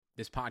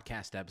This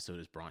podcast episode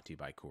is brought to you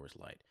by Coors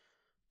Light.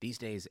 These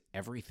days,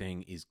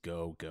 everything is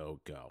go, go,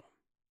 go.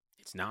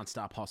 It's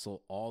nonstop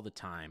hustle all the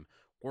time.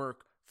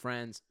 Work,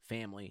 friends,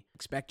 family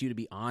expect you to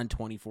be on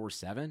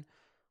 24/7.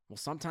 Well,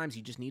 sometimes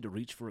you just need to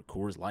reach for a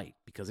Coors Light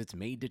because it's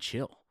made to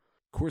chill.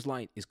 Coors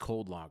Light is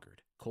cold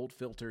lagered, cold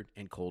filtered,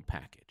 and cold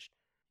packaged.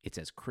 It's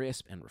as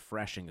crisp and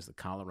refreshing as the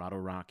Colorado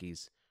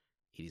Rockies.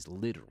 It is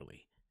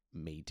literally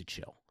made to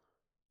chill.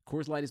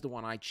 Coors Light is the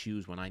one I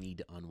choose when I need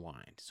to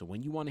unwind. So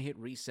when you want to hit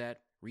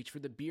reset, reach for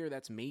the beer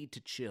that's made to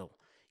chill.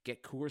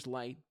 Get Coors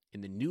Light in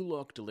the new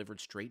look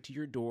delivered straight to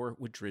your door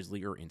with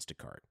Drizzly or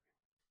Instacart.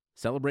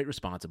 Celebrate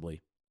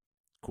responsibly.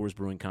 Coors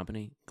Brewing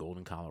Company,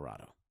 Golden,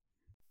 Colorado.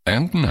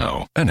 And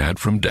now, an ad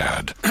from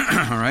Dad.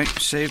 All right,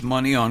 save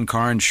money on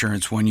car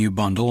insurance when you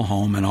bundle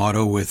home and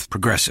auto with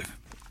Progressive.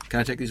 Can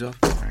I take these off?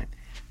 All right.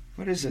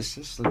 What is this?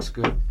 This looks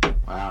good.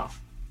 Wow.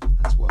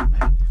 That's well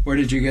made. Where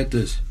did you get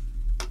this?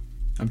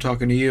 I'm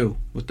talking to you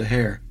with the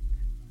hair.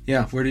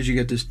 Yeah, where did you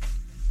get this?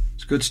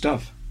 It's good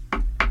stuff.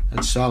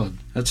 That's solid.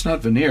 That's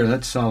not veneer,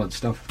 that's solid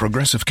stuff.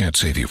 Progressive can't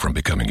save you from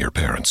becoming your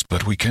parents,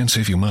 but we can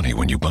save you money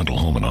when you bundle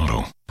home and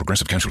auto.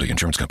 Progressive Casualty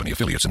Insurance Company,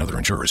 affiliates, and other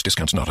insurers.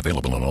 Discounts not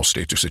available in all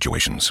states or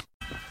situations.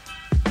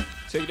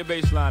 Take the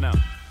bass line out.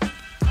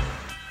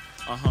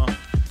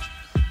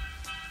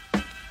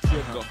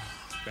 Go.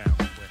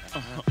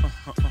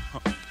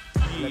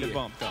 Let it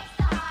bump, though.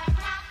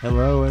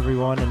 Hello,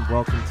 everyone, and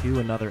welcome to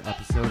another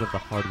episode of the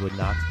Hardwood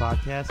Knocks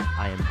podcast.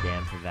 I am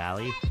Dan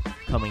Favalli,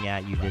 coming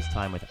at you this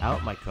time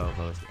without my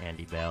co-host,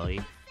 Andy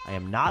Bailey. I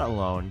am not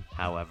alone,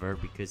 however,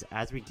 because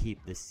as we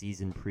keep the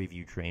season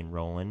preview train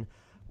rolling,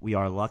 we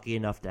are lucky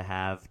enough to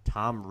have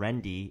Tom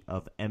Rendy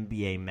of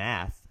NBA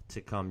Math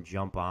to come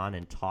jump on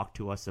and talk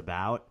to us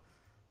about,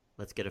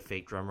 let's get a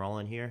fake drum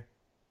rolling here,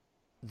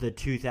 the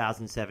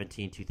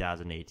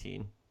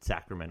 2017-2018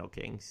 Sacramento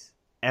Kings.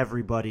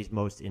 Everybody's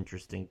most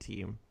interesting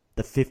team.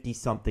 The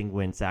 50-something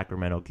win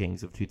Sacramento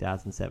Kings of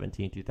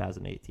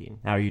 2017-2018.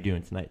 How are you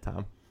doing tonight,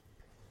 Tom?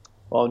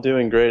 Well, I'm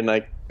doing great, and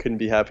I couldn't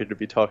be happier to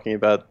be talking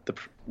about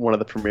one of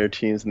the premier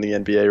teams in the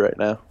NBA right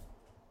now.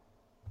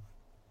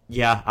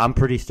 Yeah, I'm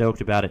pretty stoked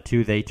about it,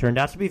 too. They turned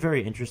out to be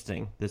very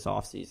interesting this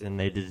offseason.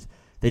 They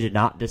did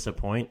not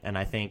disappoint, and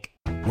I think...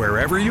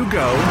 Wherever you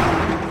go,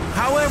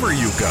 however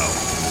you go,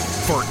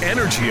 for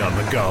energy on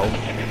the go,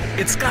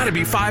 it's got to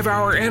be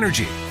 5-Hour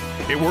Energy.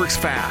 It works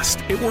fast,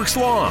 it works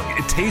long,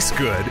 it tastes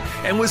good,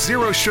 and with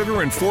 0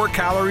 sugar and 4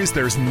 calories,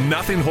 there's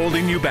nothing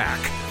holding you back.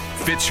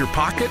 Fits your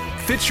pocket,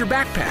 fits your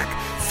backpack,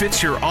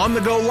 fits your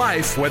on-the-go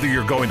life, whether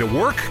you're going to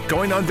work,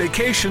 going on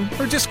vacation,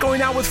 or just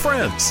going out with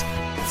friends.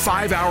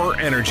 5-Hour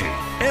Energy.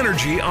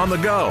 Energy on the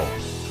go.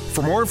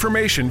 For more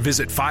information,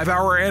 visit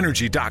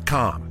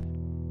 5hourenergy.com.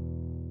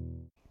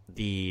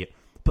 They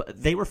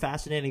were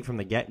fascinating from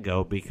the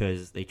get-go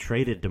because they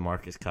traded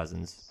DeMarcus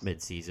Cousins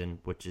midseason,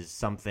 which is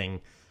something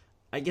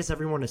I guess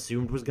everyone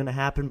assumed was going to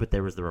happen, but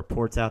there was the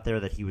reports out there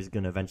that he was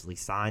going to eventually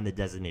sign the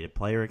designated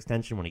player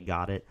extension when he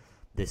got it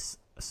this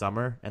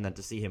summer, and then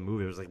to see him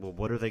move, it was like, well,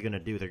 what are they going to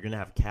do? They're going to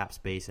have cap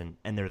space, and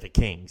they're the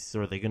Kings,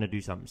 so are they going to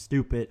do something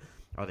stupid?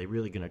 Are they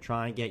really going to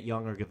try and get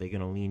younger? Are they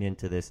going to lean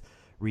into this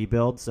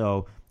rebuild?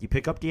 So you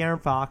pick up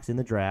De'Aaron Fox in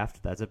the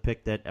draft. That's a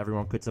pick that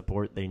everyone could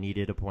support. They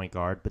needed a point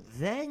guard, but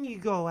then you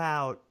go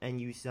out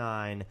and you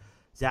sign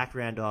Zach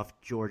Randolph,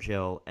 George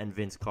Hill, and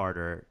Vince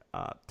Carter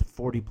to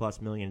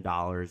 $40+ million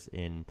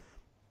in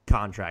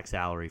contract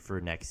salary for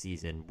next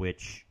season,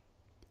 which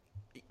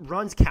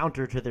runs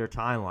counter to their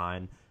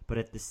timeline. But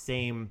at the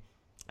same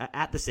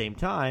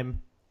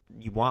time,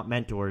 you want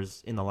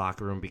mentors in the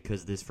locker room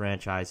because this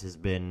franchise has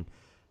been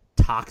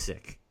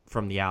toxic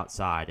from the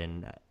outside,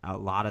 and a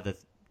lot of the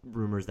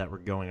rumors that were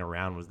going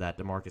around was that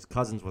DeMarcus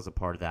Cousins was a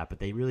part of that, but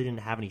they really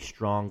didn't have any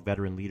strong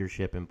veteran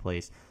leadership in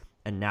place.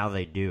 And now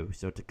they do.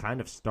 So to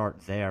kind of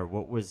start there,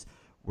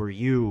 were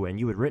you, and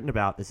you had written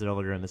about this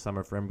earlier in the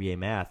summer for NBA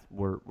Math,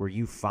 were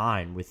you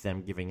fine with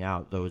them giving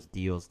out those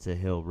deals to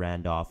Hill,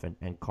 Randolph,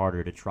 and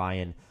Carter to try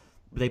and,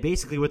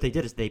 what they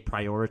did is they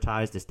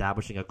prioritized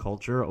establishing a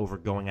culture over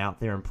going out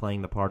there and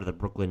playing the part of the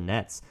Brooklyn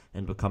Nets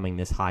and becoming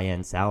this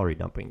high-end salary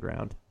dumping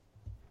ground?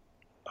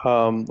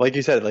 Like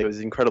you said, it was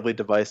incredibly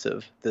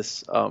divisive,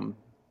 this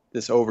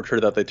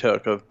overture that they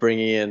took of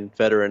bringing in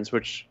veterans,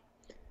 which...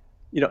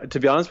 to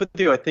be honest with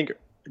you, I think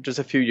just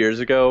a few years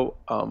ago,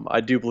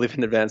 I do believe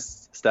in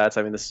advanced stats.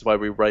 I mean, this is why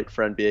we write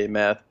for NBA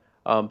Math.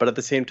 But at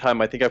the same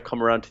time, I think I've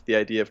come around to the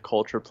idea of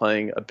culture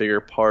playing a bigger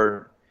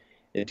part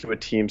into a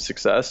team's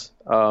success,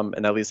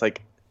 and at least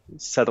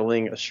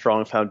settling a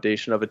strong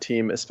foundation of a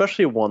team,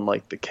 especially one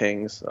like the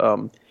Kings.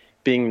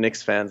 Being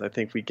Knicks fans, I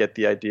think we get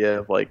the idea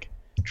of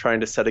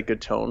trying to set a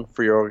good tone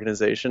for your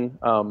organization.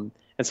 And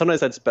sometimes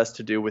that's best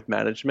to do with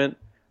management.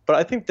 But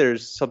I think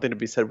there's something to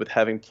be said with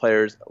having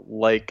players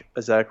like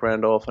a Zach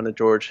Randolph and a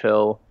George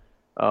Hill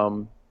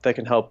that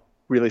can help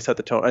really set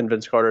the tone, and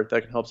Vince Carter,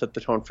 that can help set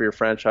the tone for your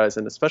franchise.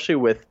 And especially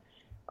with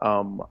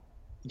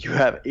you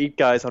have 8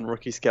 guys on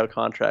rookie scale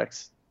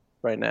contracts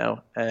right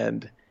now,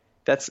 and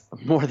that's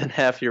more than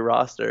half your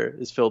roster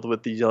is filled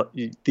with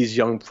these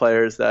young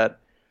players that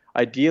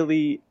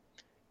ideally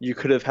you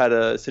could have had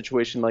a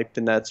situation like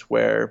the Nets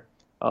where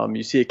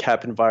you see a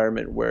cap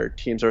environment where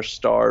teams are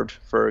starved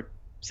for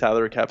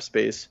salary cap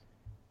space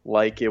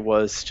like it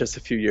was just a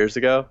few years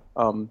ago.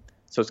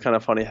 So it's kind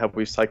of funny how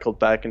we've cycled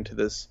back into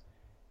this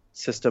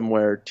system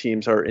where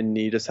teams are in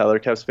need of salary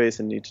cap space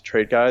and need to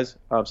trade guys.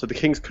 So the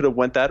Kings could have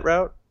went that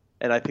route,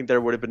 and I think there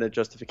would have been a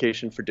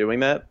justification for doing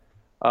that.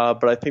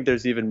 But I think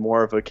there's even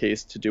more of a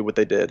case to do what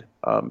they did,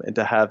 and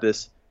to have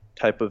this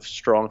type of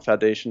strong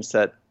foundation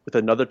set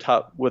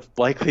with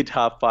likely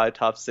top 5,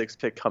 top 6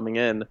 pick coming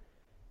in,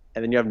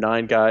 and then you have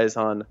 9 guys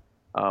on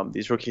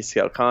these rookie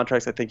scout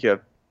contracts. I think you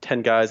have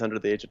 10 guys under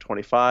the age of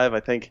 25. I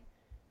think,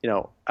 I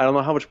don't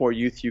know how much more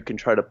youth you can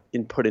try to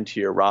input into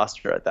your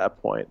roster at that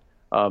point,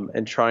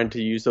 and trying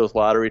to use those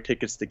lottery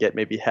tickets to get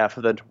maybe half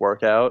of them to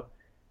work out.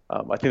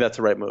 I think that's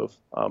the right move.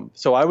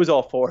 So I was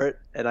all for it,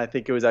 and I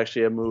think it was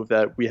actually a move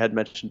that we had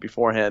mentioned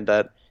beforehand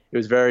that it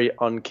was very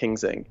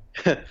un-Kingsing.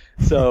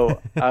 So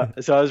I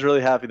was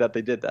really happy that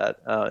they did that,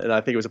 and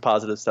I think it was a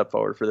positive step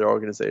forward for their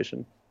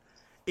organization.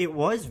 It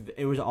was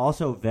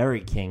also very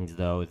Kings,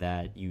 though,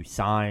 that you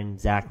sign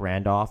Zach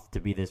Randolph to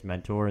be this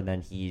mentor, and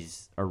then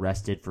he's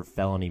arrested for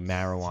felony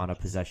marijuana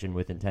possession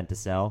with intent to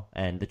sell,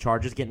 and the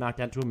charges get knocked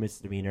down to a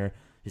misdemeanor.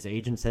 His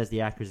agent says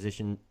the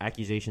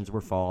accusations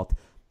were false.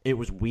 It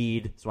was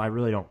weed, so I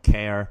really don't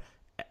care,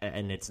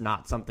 and it's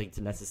not something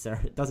to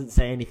necessarily. It doesn't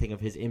say anything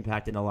of his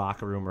impact in the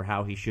locker room or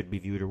how he should be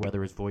viewed or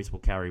whether his voice will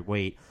carry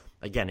weight.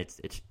 Again,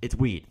 it's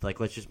weed.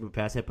 Like, let's just move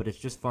past it. But it's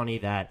just funny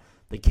that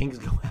the Kings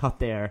go out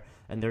there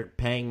and they're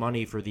paying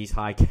money for these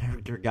high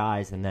character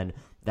guys, and then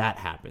that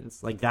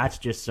happens. Like, that's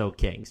just so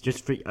Kings.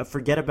 Just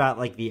forget about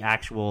like the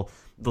actual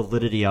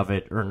validity of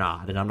it or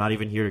not. And I'm not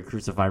even here to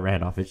crucify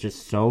Randolph. It's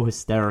just so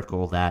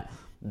hysterical that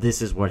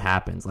this is what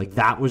happens. Like,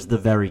 that was the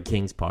very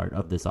Kings part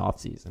of this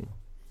offseason.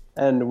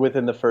 And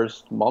within the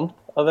first month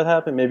of it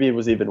happening, maybe it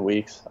was even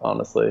weeks,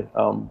 honestly.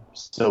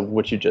 So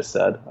what you just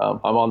said, I'm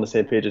on the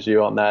same page as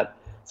you on that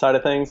side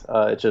of things.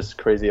 It's just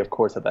crazy, of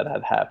course, that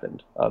had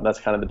happened. That's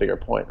kind of the bigger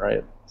point,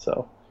 right?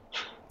 So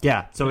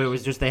yeah, so it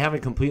was just they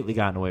haven't completely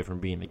gotten away from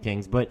being the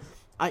Kings. But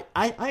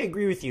I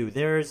agree with you.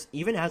 There's,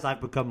 even as I've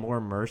become more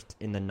immersed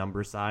in the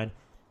number side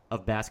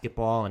of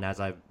basketball, and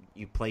as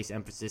you place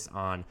emphasis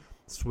on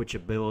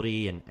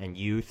switchability and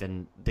youth,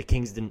 and the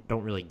Kings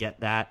don't really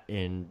get that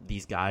in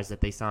these guys that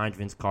they signed.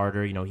 Vince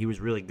Carter, he was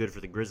really good for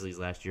the Grizzlies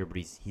last year, but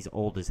he's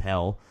old as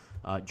hell.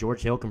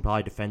 George Hill can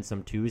probably defend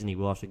some twos, and he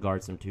will have to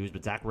guard some twos,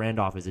 but Zach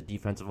Randolph is a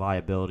defensive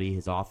liability.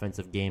 His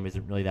offensive game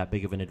isn't really that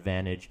big of an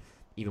advantage,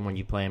 even when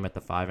you play him at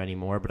the 5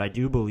 anymore. But I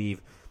do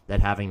believe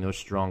that having those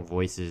strong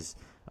voices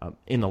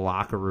in the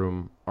locker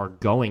room are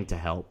going to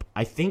help.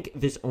 I think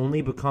this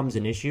only becomes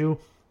an issue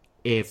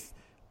if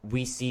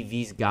we see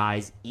these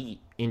guys eat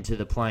into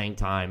the playing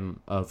time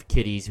of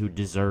kiddies who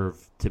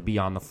deserve to be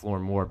on the floor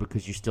more,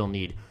 because you still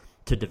need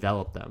to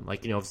develop them.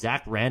 Like, if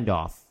Zach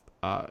Randolph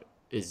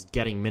is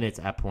getting minutes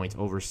at points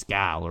over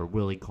Skal or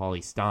Willie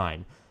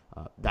Cauley-Stein,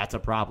 that's a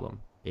problem.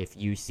 If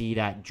you see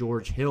that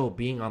George Hill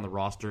being on the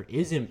roster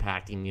is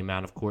impacting the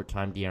amount of court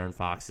time De'Aaron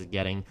Fox is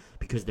getting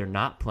because they're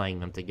not playing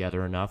them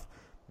together enough,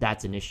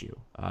 that's an issue.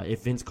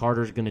 If Vince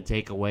Carter is going to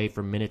take away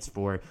from minutes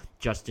for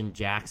Justin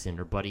Jackson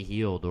or Buddy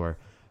Hield or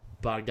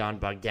Bogdan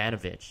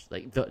Bogdanovic,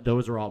 like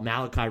those are all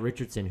Malachi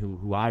Richardson,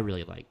 who I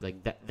really like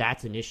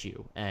that's an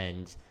issue.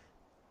 And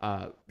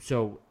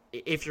so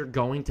if you're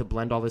going to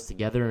blend all this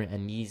together,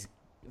 and these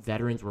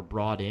veterans were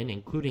brought in,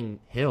 including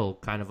Hill,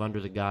 kind of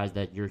under the guise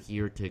that you're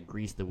here to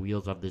grease the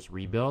wheels of this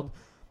rebuild,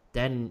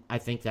 then I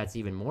think that's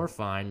even more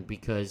fine,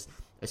 because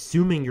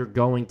assuming you're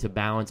going to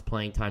balance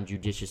playing time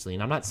judiciously,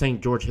 and I'm not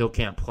saying George Hill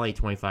can't play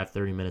 25,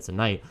 30 minutes a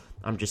night,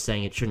 I'm just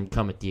saying it shouldn't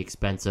come at the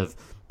expense of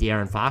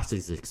De'Aaron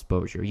Fox's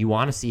exposure. You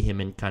want to see him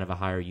in kind of a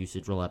higher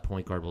usage role at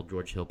point guard while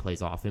George Hill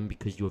plays off him,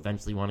 because you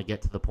eventually want to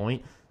get to the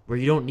point where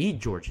you don't need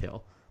George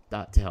Hill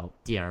to help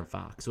De'Aaron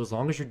Fox. So as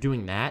long as you're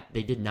doing that,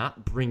 they did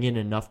not bring in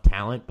enough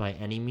talent by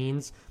any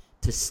means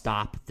to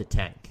stop the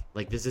tank.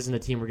 Like, this isn't a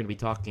team we're going to be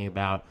talking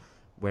about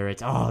where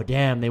it's, oh,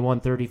 damn, they won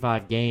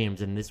 35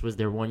 games and this was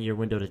their one-year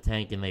window to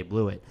tank and they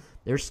blew it.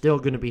 They're still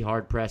going to be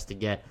hard-pressed to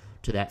get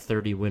to that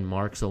 30-win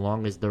mark so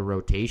long as the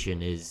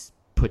rotation is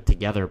put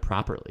together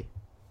properly.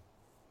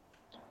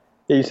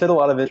 Yeah, you said a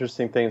lot of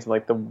interesting things.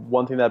 Like, the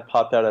one thing that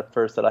popped out at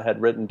first that I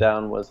had written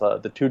down was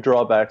the 2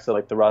 drawbacks of,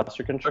 like, the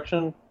roster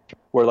construction,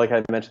 where, like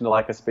I mentioned, the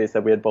lack of space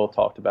that we had both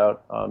talked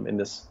about in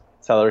this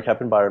salary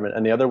cap environment,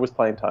 and the other was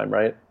playing time,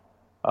 right?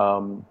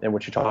 And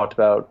what you talked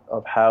about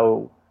of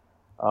how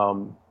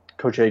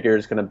Coach Ager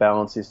is going to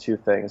balance these two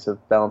things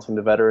of balancing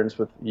the veterans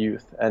with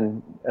youth.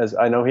 And as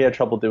I know, he had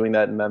trouble doing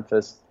that in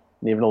Memphis,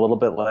 and even a little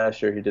bit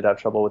last year, he did have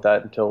trouble with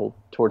that until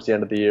towards the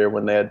end of the year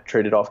when they had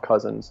traded off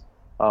Cousins.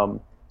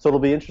 So it'll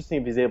be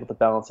interesting if he's able to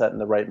balance that in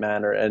the right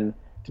manner. And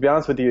to be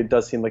honest with you, it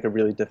does seem like a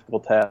really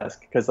difficult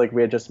task because, like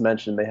we had just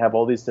mentioned, they have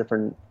all these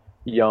different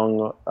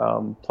young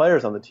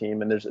players on the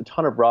team, and there's a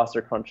ton of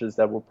roster crunches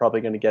that we're probably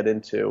going to get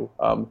into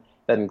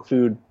that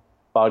include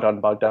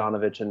Bogdan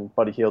Bogdanovic and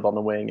Buddy Hield on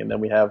the wing, and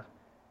then we have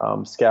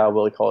Scal,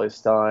 Willie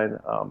Cauley-Stein.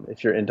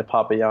 If you're into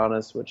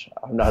Papagiannis, which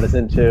I'm not as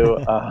into,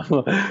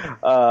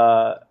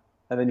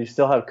 and then you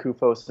still have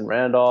Kufos and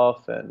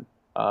Randolph and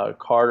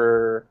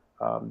Carter,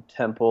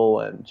 Temple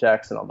and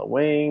Jackson on the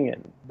wing,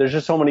 and there's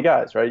just so many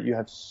guys, right? You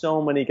have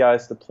so many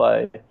guys to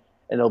play,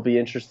 and it'll be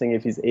interesting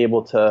if he's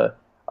able to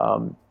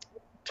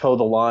toe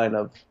the line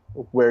of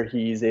where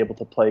he's able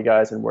to play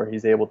guys and where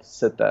he's able to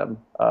sit them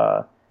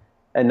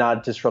and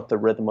not disrupt the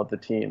rhythm of the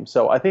team.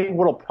 So I think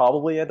what'll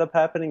probably end up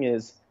happening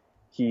is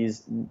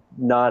he's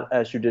not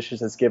as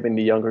judicious as giving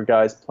the younger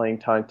guys playing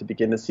time to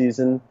begin the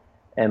season,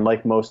 and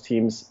like most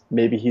teams,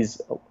 maybe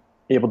he's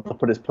able to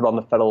put his foot on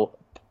the pedal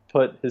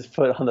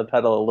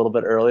a little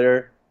bit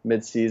earlier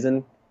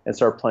mid-season and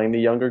start playing the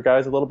younger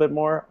guys a little bit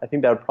more. I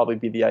think that would probably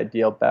be the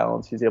ideal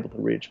balance he's able to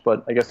reach,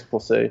 but I guess we'll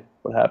see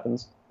what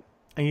happens.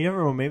 And you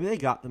never know, maybe they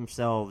got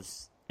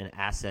themselves an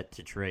asset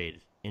to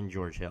trade in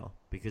George Hill,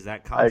 because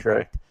that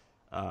contract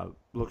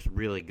looks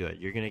really good.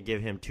 You're going to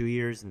give him 2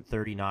 years and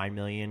 $39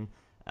 million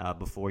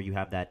before you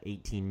have that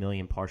 $18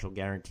 million partial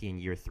guarantee in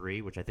year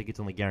 3, which I think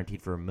it's only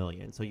guaranteed for $1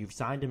 million. So you've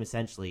signed him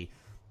essentially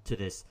to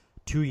this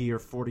 2-year,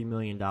 $40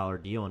 million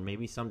deal, and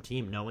maybe some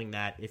team, knowing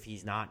that if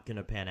he's not going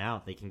to pan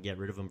out, they can get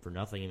rid of him for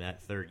nothing in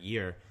that third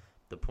year.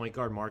 The point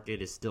guard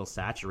market is still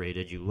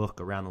saturated. You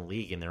look around the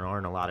league, and there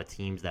aren't a lot of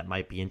teams that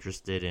might be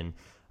interested in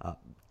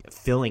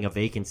filling a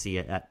vacancy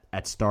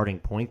at starting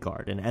point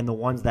guard. And the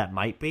ones that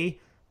might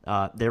be,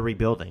 they're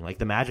rebuilding. Like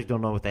the Magic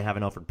don't know what they have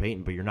in Elfrid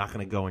Payton, but you're not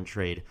going to go and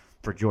trade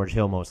for George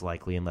Hill most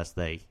likely unless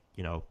they,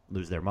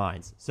 lose their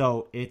minds.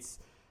 So it's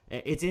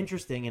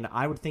interesting, and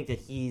I would think that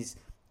he's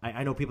 –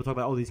 I know people talk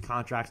about, these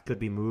contracts could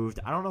be moved.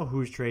 I don't know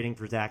who's trading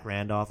for Zach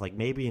Randolph. Like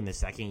maybe in the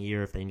second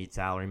year if they need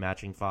salary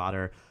matching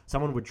fodder.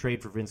 Someone would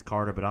trade for Vince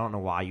Carter, but I don't know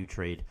why you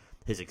trade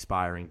his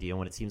expiring deal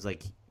when it seems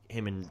like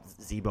him and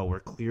Zebo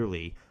were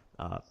clearly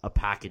a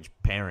package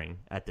pairing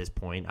at this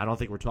point. I don't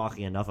think we're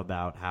talking enough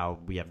about how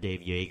we have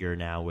Dave Yeager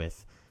now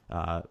with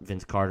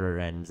Vince Carter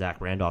and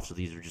Zach Randolph, so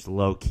these are just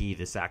low-key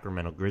the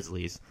Sacramento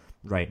Grizzlies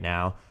right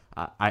now.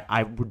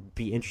 I would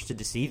be interested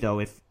to see, though,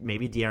 if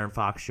maybe De'Aaron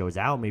Fox shows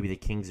out. Maybe the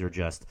Kings are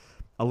just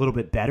a little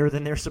bit better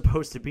than they're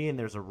supposed to be, and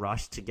there's a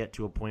rush to get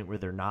to a point where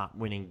they're not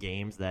winning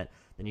games that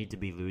they need to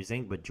be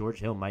losing. But George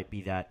Hill might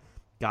be that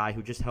guy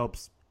who just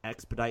helps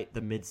expedite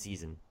the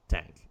midseason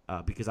tank,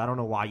 because I don't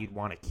know why you'd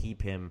want to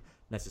keep him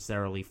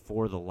necessarily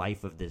for the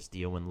life of this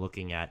deal when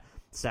looking at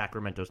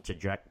Sacramento's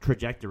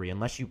trajectory,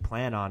 unless you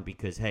plan on,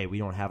 because, hey, we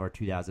don't have our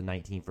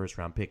 2019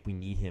 first-round pick, we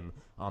need him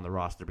on the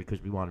roster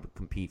because we want to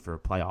compete for a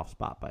playoff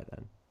spot by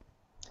then.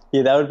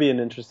 Yeah, that would be an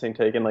interesting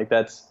take, and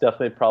that's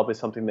definitely probably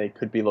something they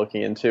could be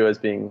looking into as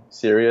being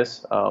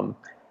serious.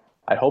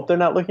 I hope they're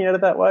not looking at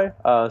it that way,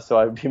 so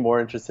I would be more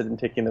interested in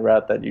taking the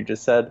route that you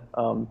just said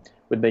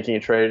with making a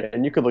trade.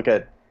 And you could look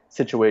at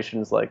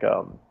situations like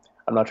I'm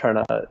not trying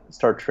to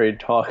start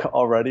trade talk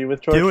already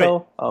with George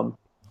Hill.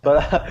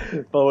 But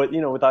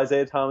with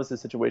Isaiah Thomas'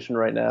 situation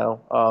right now,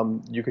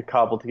 you could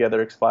cobble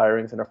together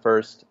expirings in a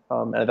first.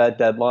 And at that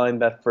deadline,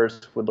 that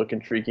first would look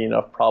intriguing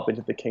enough probably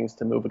to the Kings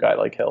to move a guy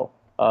like Hill.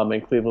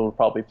 And Cleveland would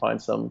probably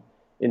find some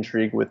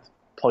intrigue with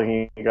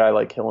plugging a guy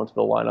like Hill into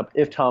the lineup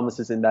if Thomas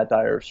is in that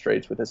dire of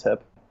straits with his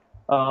hip.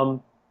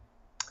 That's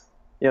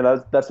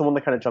the one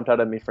that kind of jumped out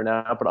at me for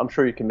now, but I'm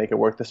sure you can make it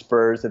work. The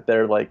Spurs, if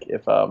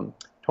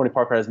Tony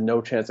Parker has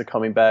no chance of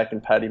coming back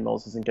and Patty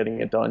Mills isn't getting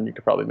it done, you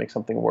could probably make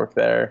something work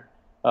there.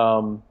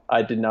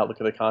 I did not look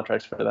at the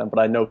contracts for them, but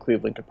I know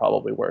Cleveland could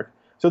probably work.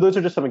 So those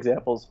are just some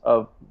examples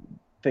of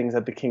things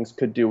that the Kings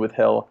could do with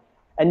Hill.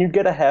 And you'd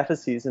get a half a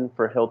season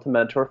for Hill to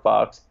mentor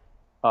Fox.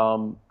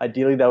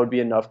 Ideally, that would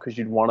be enough because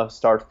you'd want to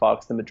start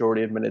Fox the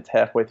majority of minutes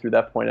halfway through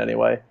that point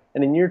anyway.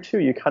 And in year 2,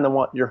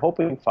 you're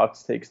hoping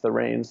Fox takes the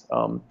reins.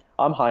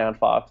 I'm high on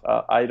Fox.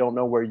 I don't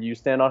know where you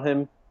stand on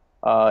him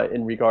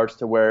in regards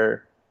to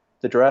where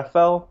the draft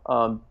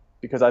fell.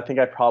 Because I think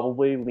I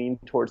probably lean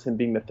towards him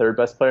being the third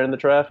best player in the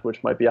draft,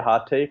 which might be a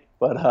hot take.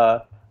 But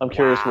I'm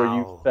curious where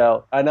you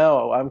fell. I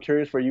know. I'm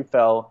curious where you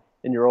fell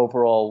in your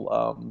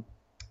overall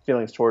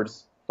feelings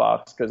towards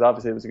Fox, because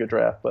obviously it was a good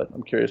draft, but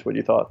I'm curious what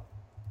you thought.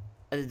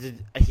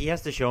 He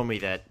has to show me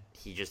that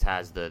he just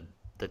has the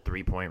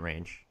 3-point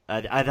range.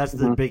 That's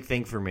the big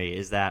thing for me,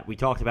 is that we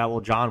talked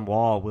about, John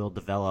Wall will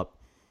develop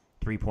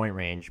 3-point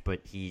range, but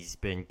he's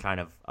been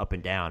kind of up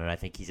and down, and I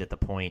think he's at the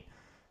point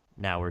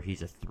now where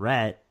he's a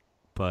threat.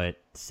 But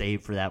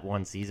save for that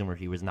one season where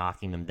he was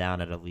knocking them down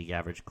at a league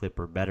average clip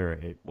or better,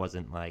 it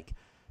wasn't like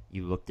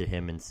you looked at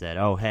him and said,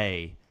 oh,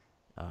 hey,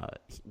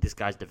 this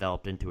guy's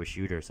developed into a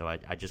shooter. So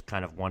I just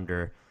kind of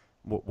wonder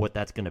what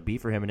that's going to be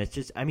for him. And it's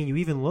just, you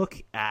even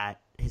look at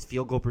his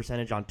field goal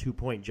percentage on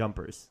 2-point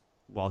jumpers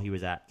while he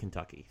was at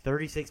Kentucky.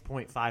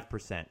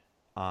 36.5%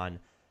 on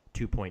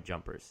 2-point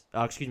jumpers.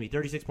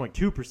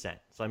 36.2%.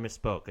 So I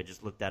misspoke. I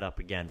just looked that up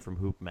again from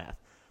Hoop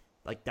Math.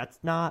 That's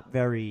not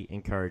very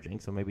encouraging,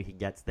 so maybe he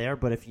gets there.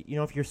 But if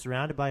you're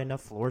surrounded by enough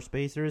floor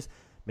spacers,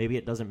 maybe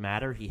it doesn't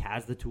matter. He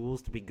has the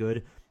tools to be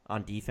good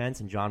on defense,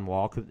 and John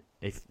Wall could,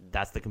 if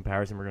that's the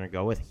comparison we're going to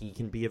go with, he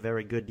can be a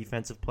very good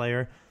defensive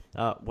player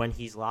when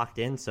he's locked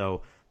in.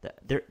 So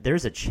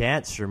there's a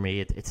chance for me.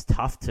 It's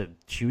tough to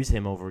choose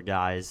him over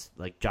guys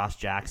like Josh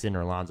Jackson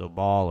or Lonzo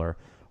Ball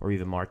or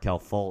even Markelle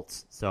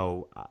Fultz.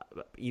 So,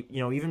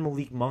 even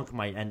Malik Monk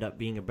might end up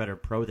being a better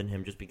pro than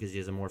him just because he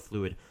has a more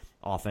fluid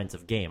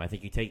offensive game. I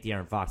think you take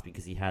De'Aaron Fox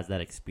because he has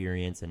that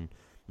experience and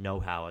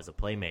know-how as a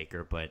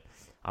playmaker, but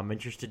I'm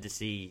interested to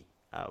see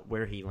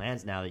where he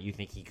lands now that you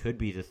think he could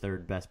be the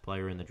third best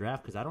player in the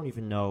draft, because I don't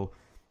even know,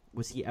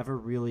 was he ever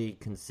really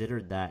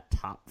considered that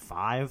top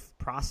 5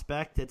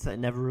 prospect? It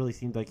never really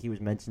seemed like he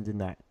was mentioned in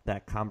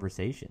that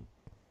conversation.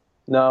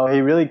 No, he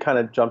really kind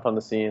of jumped on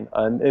the scene.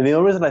 And the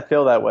only reason I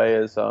feel that way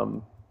is I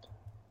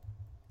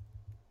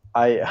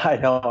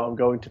know I'm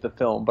going to the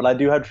film, but I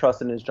do have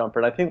trust in his jumper.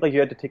 And I think you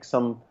had to take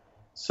some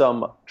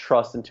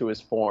trust into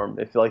his form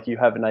if you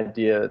have an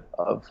idea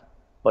of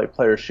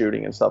player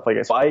shooting and stuff like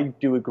that. So I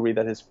do agree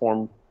that his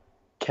form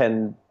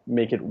can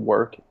make it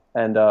work.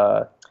 And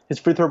his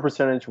free throw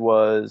percentage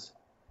was,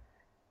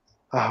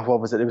 what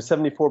was it? It was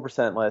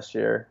 74% last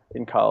year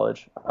in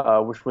college,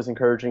 which was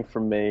encouraging for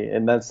me.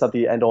 And that's not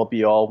the end all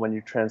be all when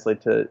you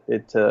translate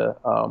it to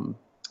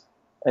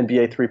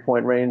NBA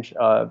 3-point range.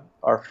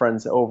 Our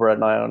friends over at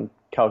Nyon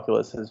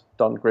Calculus has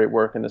done great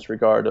work in this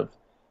regard of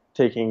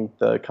taking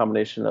the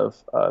combination of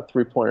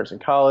 3-pointers in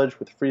college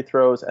with free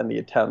throws and the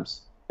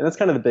attempts. And that's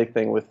kind of the big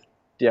thing with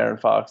De'Aaron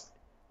Fox.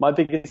 My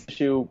biggest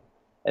issue,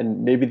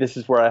 and maybe this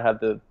is where I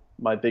have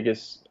my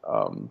biggest,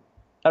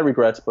 not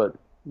regrets, but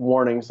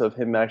warnings of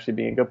him actually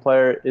being a good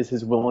player, is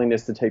his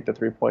willingness to take the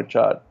 3-point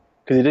shot.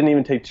 Because he didn't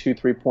even take 2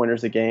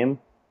 3-pointers a game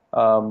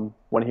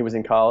when he was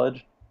in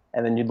college.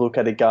 And then you look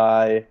at a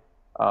guy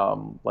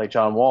like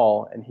John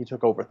Wall, and he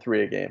took over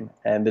 3 a game.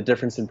 And the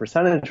difference in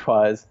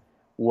percentage-wise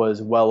was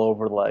well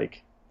over,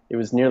 it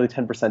was nearly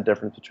 10%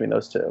 difference between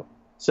those two.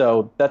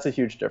 So that's a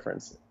huge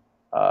difference.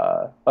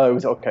 It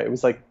was okay.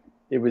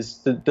 It was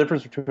the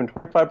difference between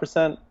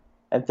 25%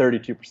 and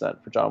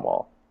 32% for John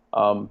Wall.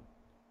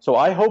 So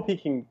I hope he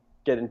can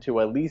get into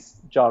at least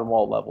John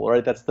Wall level,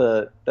 right? That's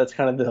kind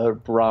of the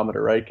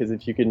barometer, right? Because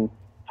if you can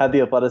have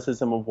the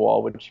athleticism of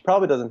Wall, which he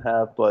probably doesn't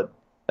have, but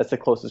that's the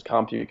closest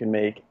comp you can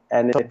make,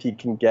 and if he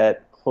can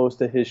get close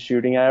to his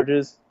shooting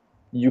averages,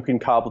 you can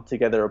cobble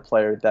together a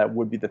player that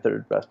would be the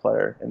third best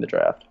player in the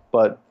draft.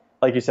 But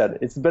like you said,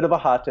 it's a bit of a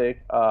hot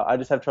take. I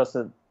just have trust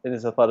in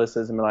his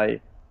athleticism, and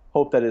I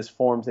hope that his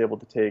form's able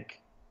to take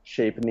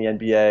shape in the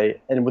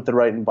NBA. And with the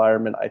right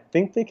environment, I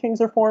think the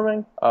Kings are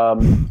forming.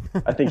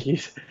 I think he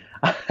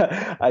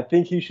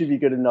should be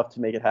good enough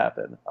to make it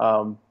happen.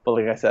 But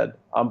like I said,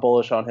 I'm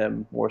bullish on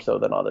him more so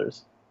than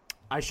others.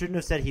 I shouldn't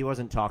have said he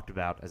wasn't talked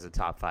about as a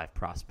top 5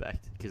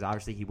 prospect, because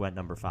obviously he went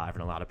number 5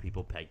 and a lot of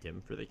people pegged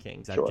him for the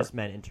Kings. Sure. I just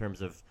meant in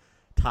terms of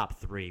top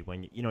 3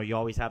 when you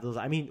always have those.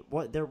 I mean,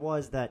 there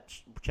was that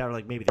chatter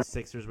maybe the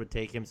Sixers would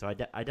take him, so I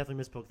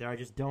definitely misspoke there. I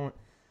just don't,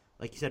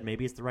 like you said,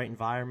 maybe it's the right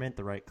environment,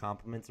 the right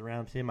compliments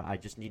around him. I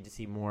just need to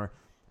see more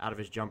out of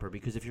his jumper,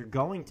 because if you're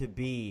going to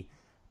be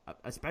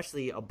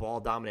especially a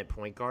ball-dominant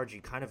point guard,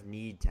 you kind of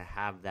need to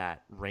have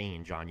that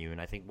range on you.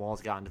 And I think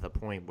Wall's gotten to the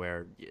point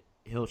where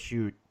he'll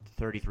shoot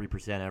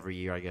 33% every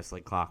year, I guess,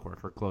 like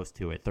clockwork, or close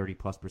to it,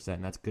 30+%.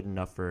 And that's good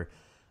enough for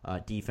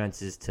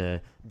defenses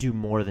to do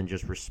more than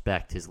just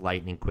respect his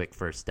lightning quick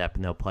first step,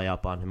 and they'll play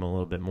up on him a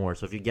little bit more.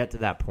 So if you get to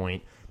that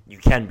point, you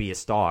can be a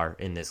star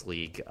in this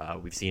league.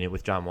 We've seen it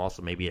with John Wall,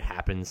 so maybe it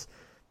happens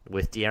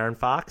with De'Aaron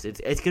Fox.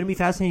 It's going to be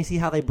fascinating to see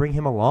how they bring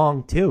him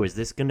along, too. Is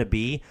this going to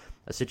be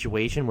a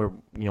situation where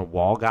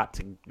Wall got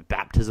to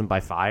baptism by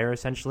fire,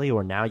 essentially,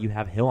 or now you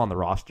have Hill on the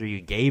roster,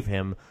 you gave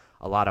him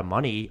a lot of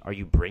money. Are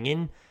you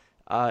bringing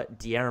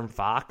De'Aaron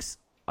Fox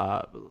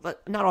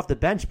not off the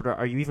bench, but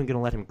are you even going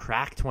to let him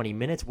crack 20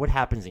 minutes? What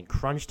happens in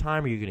crunch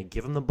time? Are you going to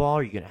give him the ball?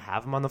 Are you going to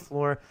have him on the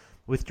floor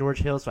with George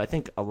Hill? So I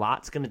think a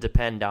lot's going to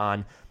depend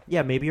on,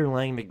 maybe you're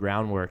laying the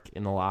groundwork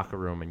in the locker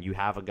room and you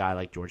have a guy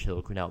like George Hill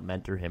who can help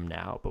mentor him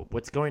now. But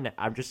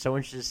I'm just so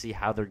interested to see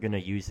how they're going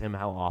to use him,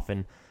 how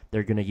often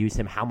they're going to use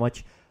him, how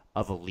much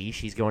of a leash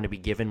he's going to be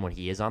given when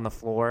he is on the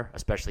floor,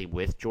 especially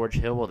with George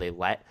Hill. Will they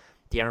let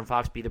De'Aaron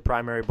Fox be the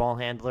primary ball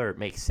handler? It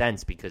makes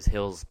sense because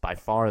Hill's by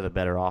far the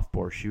better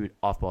off-ball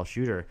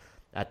shooter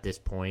at this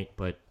point.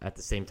 But at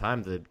the same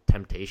time, the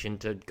temptation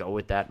to go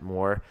with that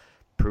more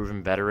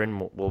proven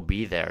veteran will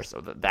be there.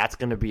 So that's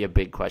going to be a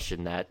big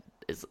question that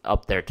is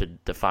up there to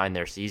define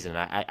their season.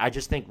 I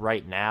just think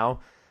right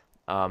now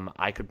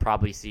I could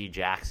probably see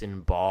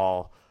Jackson,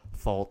 Ball,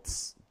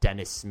 Fultz,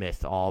 Dennis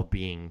Smith all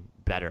being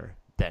better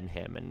than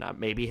him. And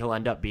maybe he'll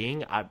end up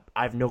being. I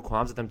have no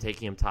qualms with them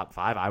taking him top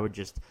 5.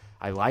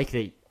 I like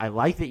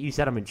that you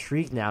said I'm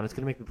intrigued now, and it's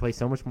going to make me pay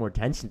so much more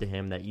attention to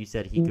him that you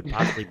said he could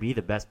possibly be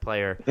the best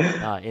player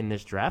in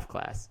this draft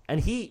class. And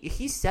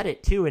he said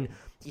it too, and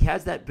he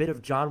has that bit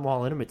of John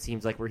Wall in him, it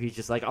seems like, where he's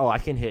just like, oh, I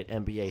can hit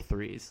NBA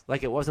threes.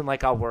 Like, it wasn't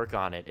like I'll work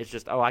on it. It's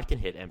just, oh, I can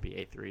hit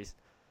NBA threes.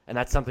 And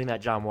that's something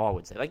that John Wall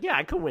would say. Like, yeah,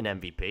 I could win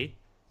MVP.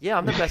 Yeah,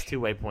 I'm the best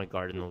two-way point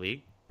guard in the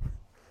league.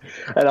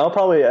 And I'll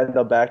probably end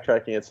up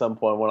backtracking at some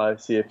point when I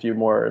see a few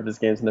more of his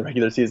games in the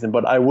regular season.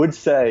 But I would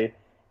say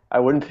I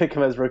wouldn't pick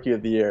him as Rookie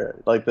of the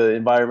Year. Like, the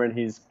environment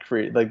he's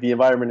created, like the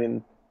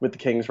environment with the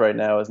Kings right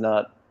now is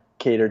not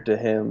catered to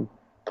him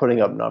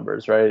putting up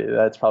numbers, right?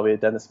 That's probably a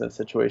Dennis Smith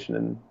situation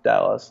in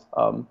Dallas.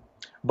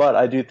 But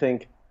I do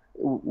think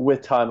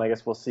with time, I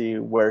guess we'll see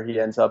where he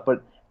ends up.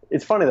 But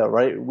it's funny though,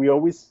 right? We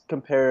always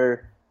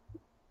compare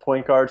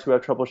point guards who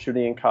have trouble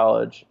shooting in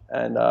college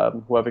and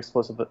who have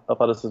explosive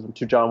athleticism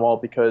to John Wall,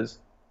 because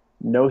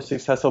no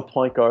successful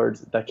point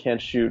guards that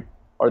can't shoot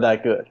are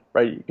that good,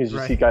 right? Because you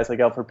see guys like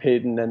Elfrid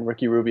Payton and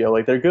Ricky Rubio,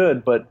 like they're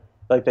good, but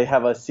like they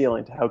have a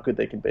ceiling to how good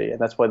they can be, and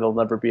that's why they'll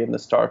never be in the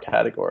star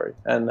category.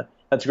 And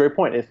that's a great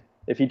point.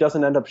 If he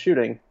doesn't end up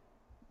shooting,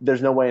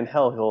 there's no way in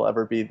hell he'll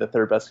ever be the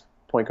third best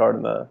point guard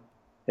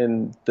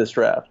in this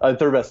draft,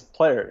 third best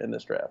player in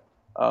this draft.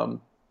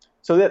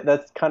 So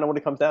that's kind of what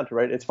it comes down to,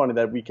 right? It's funny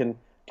that we can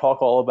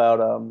talk all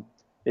about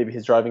maybe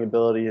his driving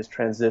ability, his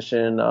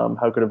transition,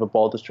 how good of a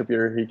ball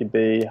distributor he can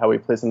be, how he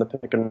plays in the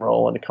pick and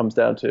roll, and it comes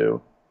down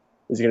to,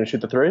 is he going to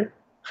shoot the three?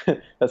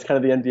 That's kind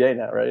of the NBA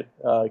now,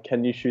 right?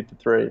 Can you shoot the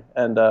three?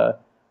 And I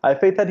have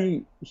faith that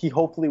he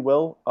hopefully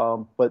will,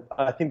 but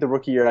I think the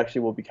rookie year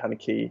actually will be kind of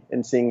key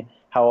in seeing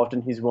how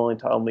often he's willing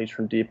to unleash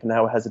from deep and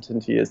how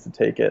hesitant he is to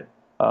take it.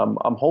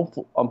 I'm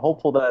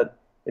hopeful that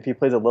if he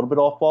plays a little bit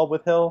off ball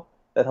with Hill,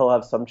 that he'll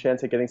have some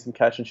chance at getting some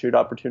catch and shoot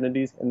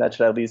opportunities, and that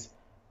should at least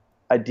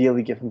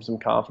ideally give him some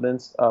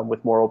confidence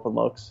with more open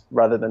looks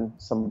rather than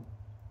some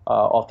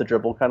off the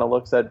dribble kind of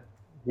looks that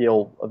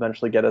he'll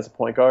eventually get as a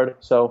point guard.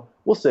 So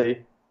we'll see,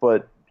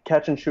 but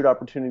catch and shoot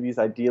opportunities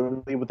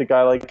ideally with a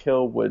guy like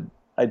Hill would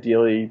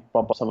ideally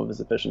bump up some of his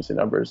efficiency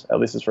numbers, at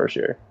least his first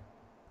year.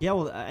 Yeah,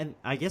 well, and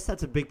I guess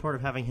that's a big part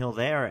of having Hill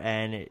there,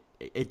 and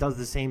it does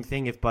the same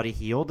thing if Buddy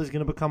Hield is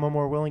going to become a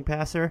more willing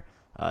passer.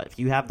 If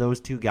you have those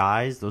two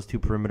guys, those two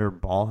perimeter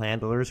ball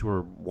handlers who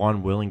are,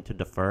 one, willing to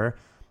defer,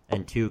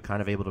 and two,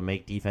 kind of able to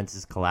make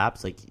defenses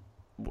collapse, like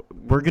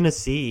we're going to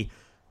see,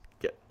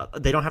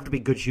 they don't have to be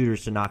good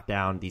shooters to knock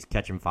down these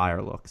catch and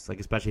fire looks, like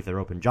especially if they're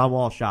open. John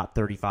Wall shot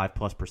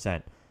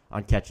 35+%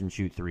 on catch and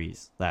shoot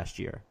threes last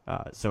year.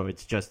 So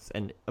it's just,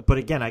 but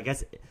again, I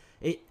guess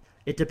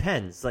it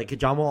depends. Like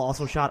John Wall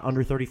also shot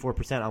under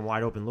 34% on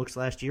wide open looks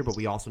last year, but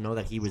we also know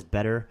that he was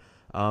better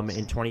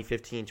in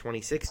 2015,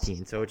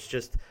 2016. So it's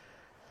just,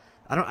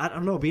 I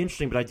don't know. It'd be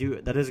interesting, but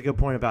that is a good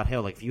point about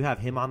Hill. Like if you have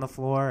him on the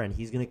floor and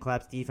he's going to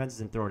collapse defenses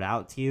and throw it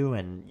out to you,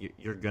 and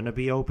you're going to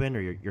be open, or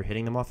you're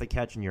hitting them off the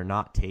catch, and you're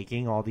not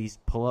taking all these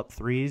pull up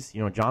threes.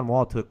 You know, John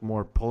Wall took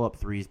more pull up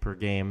threes per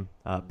game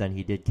than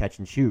he did catch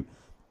and shoot,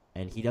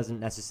 and he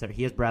doesn't necessarily.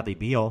 He has Bradley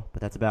Beal, but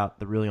that's about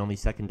the really only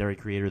secondary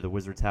creator the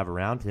Wizards have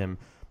around him.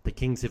 The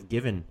Kings have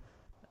given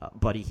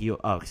Buddy Hield.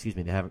 Oh, excuse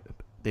me.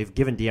 They've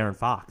given De'Aaron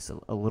Fox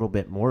a little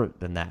bit more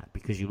than that,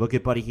 because you look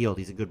at Buddy Hield,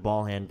 he's a good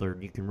ball handler.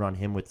 You can run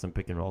him with some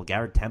pick and roll.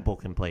 Garrett Temple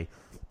can play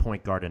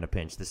point guard in a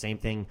pinch. The same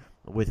thing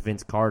with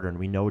Vince Carter, and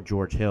we know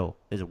George Hill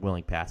is a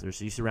willing passer.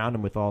 So you surround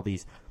him with all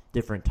these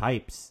different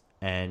types,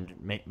 and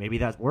maybe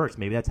that works.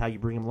 Maybe that's how you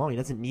bring him along. He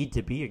doesn't need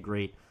to be a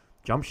great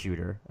jump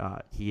shooter.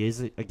 He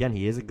is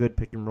a good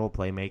pick and roll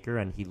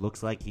playmaker, and he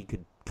looks like he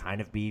could kind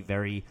of be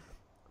very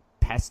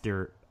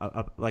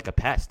like a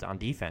pest on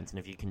defense. And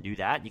if you can do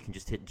that, you can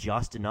just hit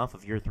just enough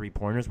of your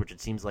three-pointers, which it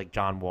seems like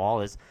John Wall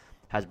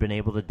has been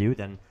able to do,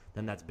 then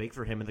that's big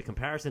for him. And the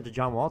comparison to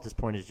John Wall at this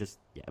point is just,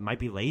 it might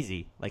be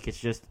lazy. Like it's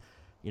just,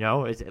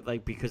 it's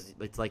like, because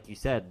it's like you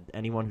said,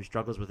 anyone who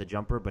struggles with a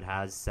jumper but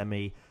has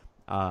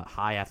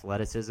high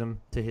athleticism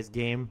to his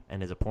game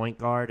and is a point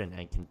guard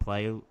and can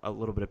play a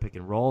little bit of pick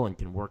and roll and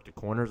can work the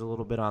corners a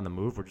little bit on the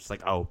move, we're just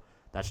like, oh,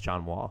 that's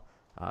John Wall.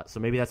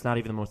 So maybe that's not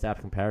even the most apt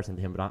comparison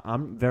to him, but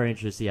I'm very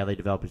interested to see how they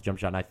develop his jump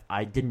shot. And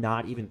I did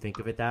not even think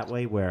of it that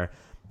way, where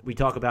we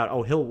talk about,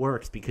 oh, Hill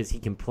works because he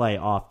can play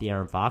off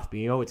De'Aaron Fox, but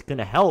it's going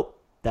to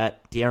help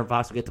that De'Aaron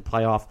Fox will get to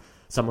play off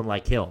someone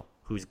like Hill,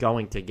 who's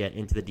going to get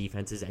into the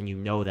defenses, and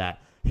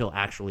that he'll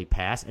actually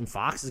pass. And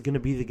Fox is going to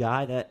be the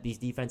guy that these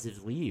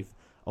defenses leave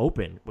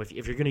open.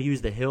 If you're going to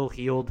use the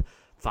Hill-Hield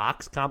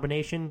Fox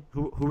combination,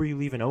 who are you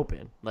leaving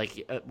open?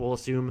 Like, we'll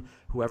assume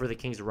whoever the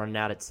Kings are running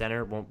out at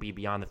center won't be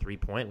beyond the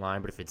 3-point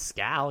line, but if it's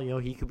Scal,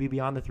 he could be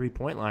beyond the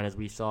 3-point line, as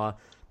we saw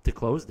to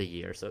close the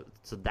year. So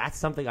that's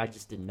something I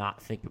just did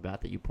not think about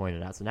that you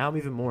pointed out. So now I'm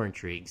even more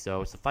intrigued.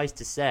 So suffice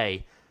to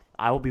say,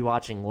 I will be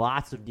watching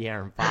lots of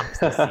De'Aaron Fox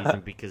this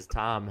season because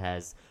Tom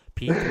has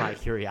piqued my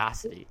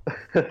curiosity.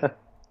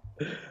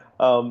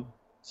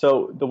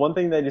 So the one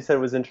thing that you said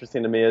was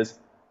interesting to me is,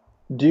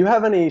 do you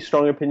have any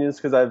strong opinions?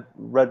 Because I've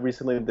read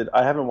recently that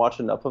I haven't watched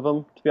enough of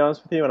them, to be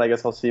honest with you, and I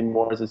guess I'll see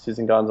more as the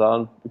season goes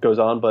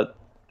on. But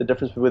the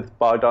difference with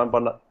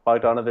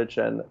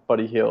Bogdanovic and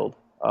Buddy Hield,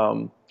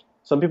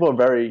 some people are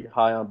very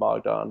high on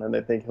Bogdan, and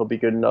they think he'll be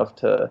good enough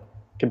to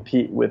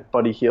compete with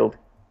Buddy Hield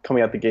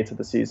coming out the gates of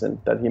the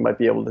season, that he might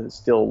be able to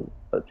steal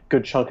a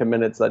good chunk of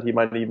minutes, that he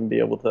might even be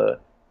able to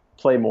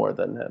play more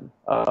than him.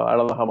 I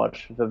don't know how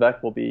much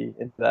Vivek will be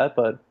into that,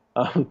 but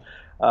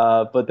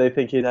they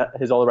think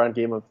his all-around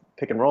game of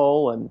pick and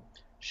roll and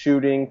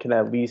shooting can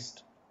at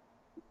least,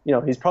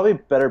 he's probably a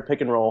better pick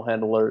and roll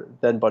handler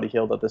than Buddy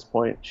Hield at this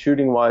point.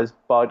 Shooting-wise,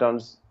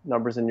 Bogdan's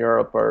numbers in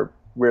Europe are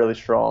really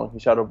strong. He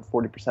shot over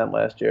 40%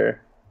 last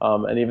year.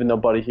 And even though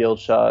Buddy Hield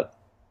shot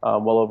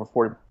well over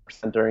 40%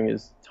 during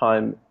his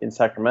time in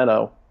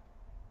Sacramento.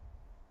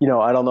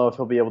 I don't know if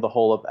he'll be able to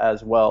hold up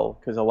as well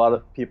because a lot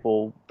of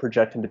people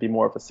project him to be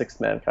more of a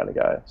six-man kind of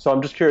guy. So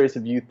I'm just curious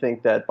if you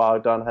think that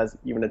Bogdan has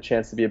even a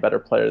chance to be a better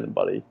player than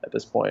Buddy at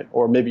this point,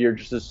 or maybe you're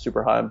just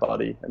super high on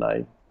Buddy and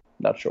I'm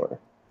not sure.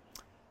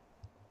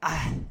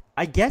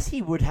 I guess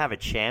he would have a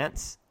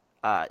chance.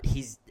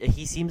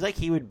 He seems like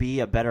he would be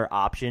a better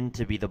option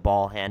to be the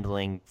ball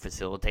handling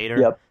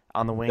facilitator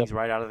on the wings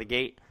right out of the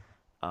gate.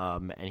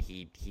 And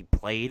he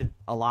played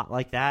a lot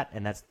like that,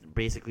 and that's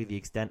basically the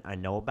extent I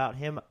know about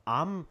him.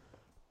 I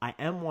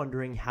am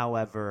wondering,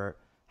 however,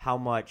 how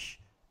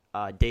much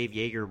Dave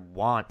Yeager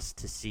wants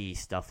to see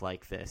stuff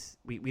like this.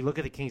 We look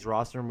at the Kings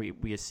roster and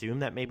we assume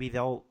that maybe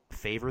they'll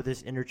favor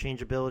this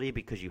interchangeability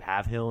because you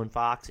have Hill and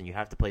Fox and you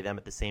have to play them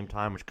at the same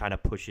time, which kind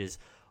of pushes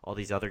all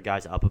these other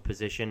guys up a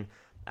position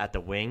at the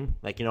wing.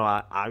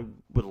 I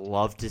would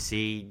love to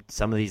see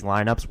some of these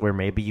lineups where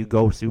maybe you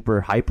go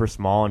super hyper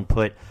small and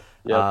put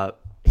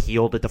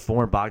Hield at the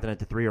 4 and Bogdan at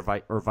the 3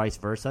 or vice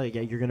versa.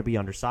 Yeah, you're going to be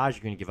undersized.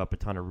 You're going to give up a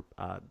ton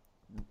of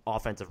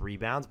offensive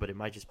rebounds, but it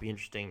might just be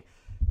interesting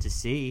to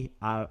see.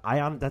 I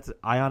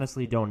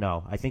honestly don't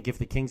know. I think if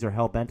the Kings are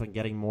hell-bent on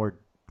getting more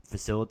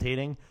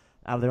facilitating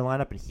out of their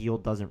lineup and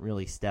Hield doesn't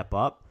really step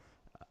up,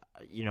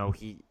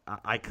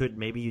 I could,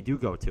 maybe you do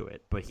go to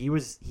it. But he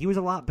was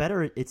a lot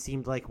better, it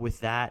seemed like,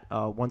 with that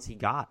once he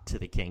got to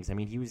the Kings. I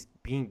mean, he was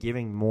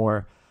giving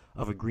more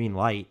of a green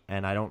light,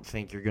 and I don't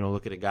think you're going to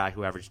look at a guy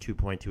who averaged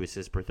 2.2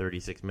 assists per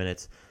 36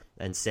 minutes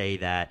and say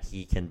that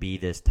he can be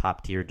this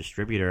top-tier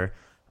distributor.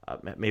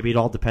 Maybe it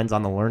all depends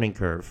on the learning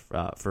curve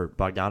for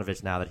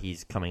Bogdanovic now that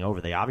he's coming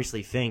over. They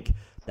obviously think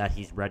that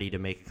he's ready to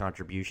make a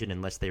contribution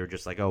unless they were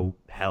just like, oh,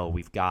 hell,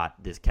 we've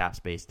got this cap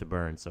space to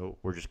burn, so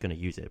we're just going to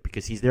use it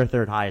because he's their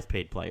third highest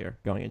paid player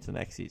going into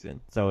next season.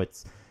 So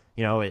it's,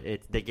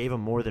 they gave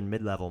him more than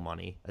mid-level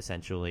money,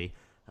 essentially.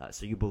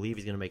 So you believe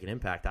he's going to make an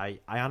impact. I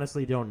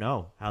honestly don't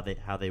know how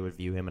they would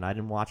view him, and I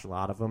didn't watch a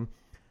lot of him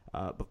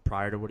but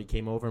prior to what he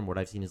came over, and what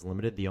I've seen is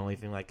limited. The only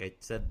thing, like I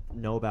said,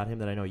 know about him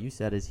that I know you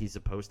said is he's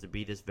supposed to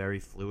be this very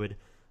fluid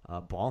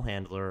ball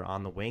handler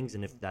on the wings,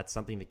 and if that's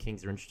something the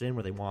Kings are interested in,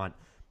 where they want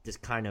this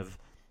kind of,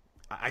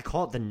 I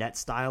call it the net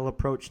style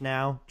approach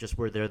now, just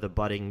where they're the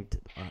budding,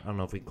 I don't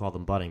know if we can call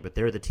them budding, but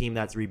they're the team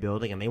that's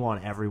rebuilding, and they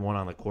want everyone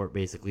on the court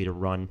basically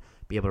to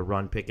be able to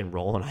run, pick, and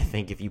roll. And I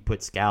think if you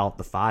put Scal at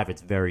the 5,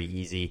 it's very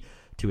easy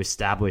to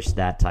establish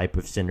that type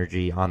of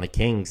synergy on the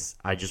Kings.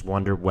 I just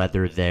wonder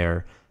whether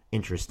they're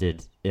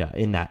interested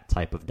in that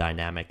type of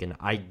dynamic. And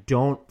I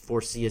don't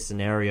foresee a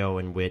scenario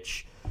in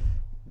which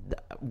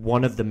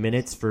one of the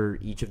minutes for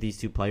each of these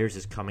two players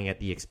is coming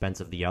at the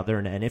expense of the other.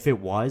 And if it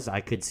was,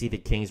 I could see the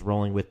Kings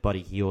rolling with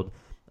Buddy Hield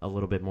a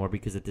little bit more,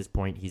 because at this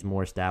point he's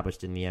more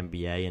established in the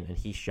NBA, and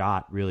he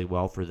shot really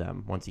well for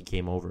them once he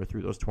came over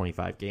through those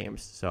 25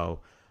 games.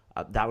 So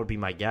that would be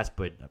my guess,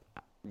 but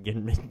you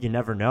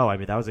never know. I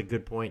mean, that was a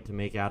good point to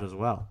make out as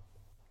well.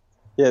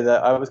 Yeah,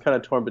 I was kind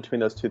of torn between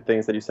those two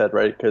things that you said,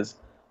 right? Because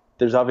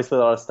there's obviously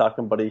a lot of stock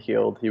in Buddy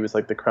Hield. He was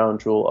like the crown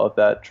jewel of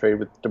that trade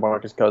with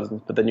DeMarcus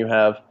Cousins. But then you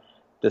have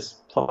this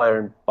player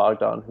in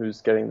Bogdan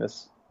who's getting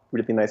this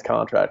really nice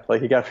contract.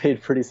 Like, he got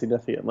paid pretty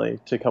significantly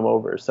to come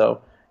over.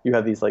 So you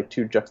have these like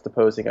two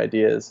juxtaposing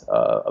ideas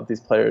of these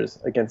players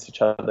against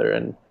each other,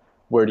 and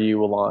where do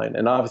you align?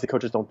 And obviously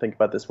coaches don't think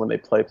about this when they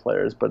play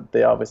players, but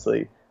they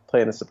obviously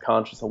play in the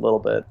subconscious a little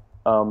bit.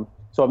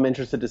 So I'm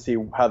interested to see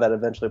how that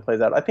eventually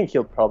plays out. I think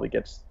Hield probably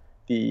gets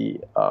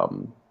the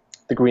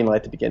green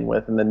light to begin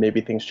with, and then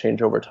maybe things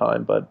change over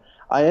time. But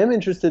I am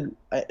interested,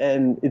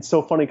 and it's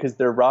so funny because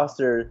their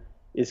roster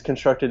is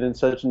constructed in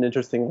such an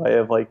interesting way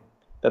of like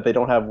that they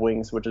don't have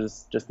wings, which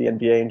is just the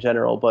NBA in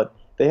general, but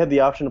they have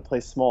the option to play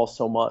small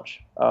so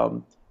much.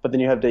 But then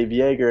you have Dave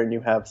Yeager, and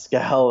you have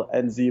Scal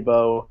and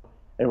Zebo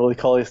and Willie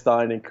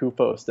Cauley-Stein and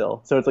Kupo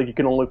still. So it's like you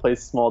can only play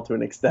small to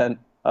an extent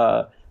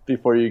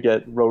before you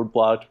get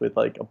roadblocked with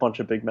like a bunch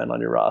of big men on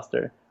your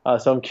roster.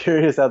 So I'm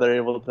curious how they're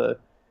able to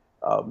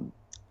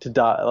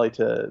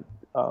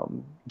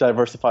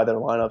diversify their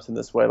lineups in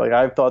this way. Like,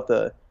 I've thought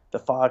the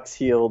Fox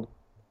Hield,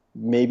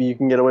 maybe you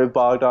can get away with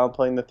Bogdan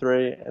playing the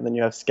 3, and then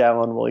you have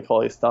Scal and Willie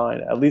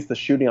Cauley-Stein. At least the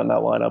shooting on that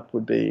lineup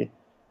would be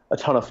a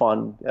ton of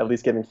fun, at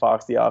least giving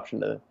Fox the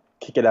option to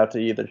kick it out to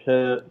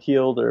either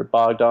Hield or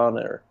Bogdan,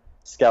 or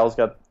Scal's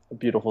got a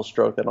beautiful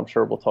stroke that I'm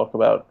sure we'll talk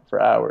about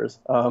for hours.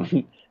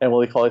 And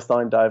Willie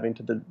Cauley-Stein diving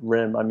to the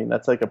rim. I mean,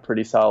 that's like a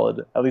pretty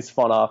solid, at least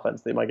fun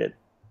offense. They might get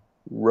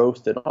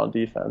roasted on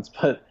defense,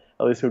 but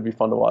at least it would be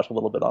fun to watch a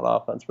little bit on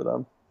offense for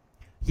them.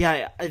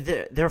 Yeah,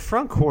 their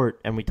front court,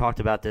 and we talked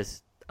about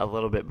this a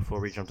little bit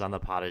before we jumped on the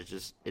pod,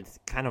 it's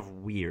kind of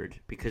weird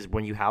because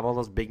when you have all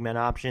those big men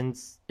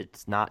options,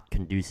 it's not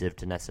conducive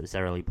to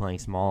necessarily playing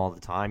small all the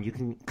time. You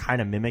can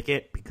kind of mimic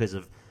it because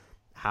of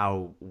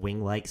how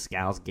wing-like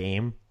Scal's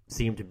game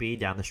seemed to be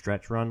down the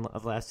stretch run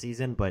of last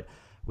season, but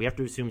we have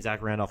to assume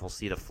Zach Randolph will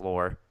see the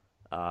floor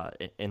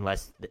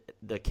unless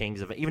the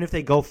Kings, even if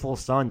they go full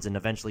Suns and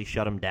eventually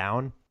shut him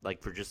down,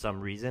 like for just some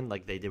reason,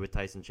 like they did with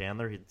Tyson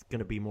Chandler, it's going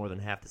to be more than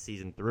half the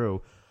season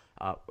through.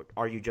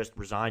 Are you just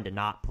resigned to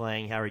not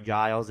playing Harry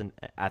Giles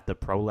at the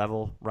pro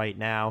level right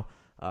now?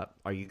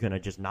 Are you going to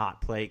just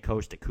not play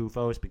Costa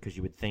Koufos because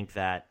you would think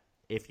that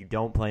if you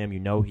don't play him,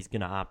 he's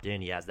going to opt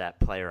in. He has that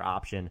player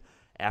option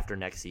after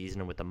next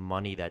season, and with the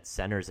money that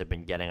centers have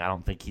been getting, I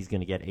don't think he's going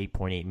to get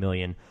 $8.8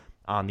 million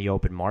on the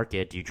open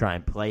market. Do you try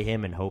and play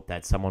him and hope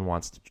that someone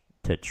wants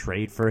to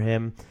trade for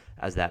him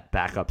as that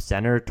backup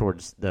center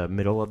towards the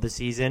middle of the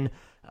season?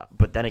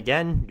 But then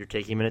again, you're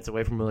taking minutes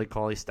away from Willie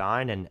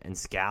Cauley-Stein and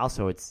Scal,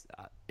 so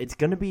it's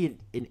going to be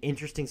an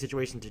interesting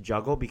situation to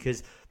juggle,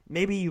 because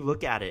maybe you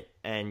look at it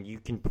and you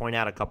can point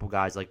out a couple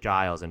guys like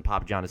Giles and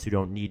Papagiannis who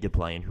don't need to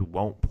play and who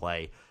won't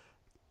play.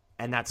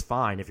 And that's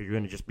fine if you're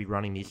going to just be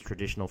running these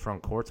traditional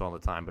front courts all the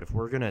time. But if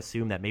we're going to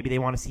assume that maybe they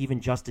want to see even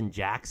Justin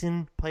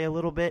Jackson play a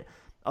little bit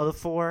of the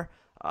four,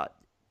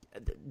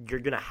 you're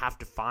going to have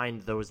to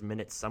find those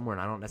minutes somewhere,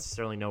 and I don't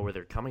necessarily know where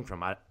they're coming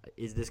from.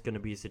 Is this going to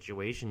be a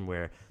situation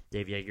where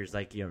Dave Yeager's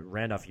like,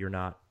 Randolph, you're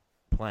not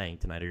playing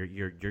tonight, or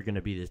you're going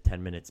to be this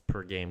 10 minutes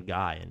per game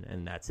guy,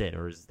 and that's it?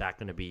 Or is that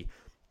going to be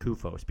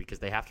Koufos? Because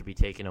they have to be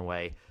taken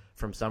away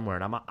from somewhere.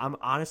 And I'm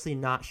honestly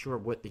not sure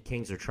what the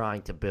Kings are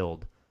trying to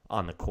build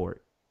on the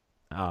court.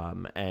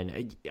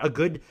 And a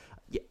good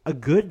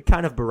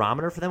kind of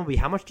barometer for them would be,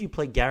 how much do you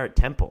play Garrett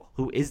Temple,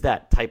 who is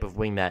that type of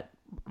wing that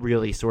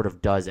really sort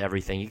of does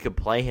everything? You could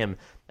play him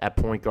at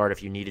point guard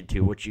if you needed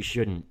to, which you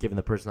shouldn't given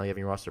the personnel you have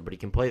in your roster, but he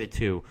can play the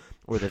 2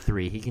 or the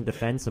 3. He can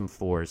defend some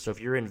 4s. So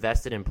if you're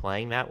invested in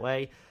playing that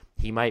way,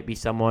 he might be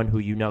someone who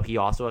he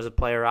also has a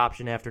player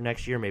option after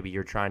next year. Maybe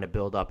you're trying to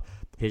build up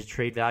his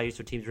trade value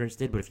so teams are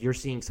interested. But if you're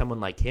seeing someone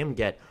like him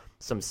get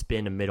some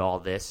spin amid all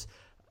this,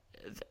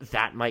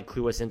 that might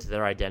clue us into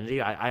their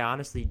identity. I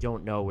honestly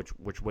don't know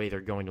which way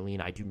they're going to lean.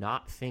 I do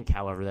not think,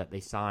 however, that they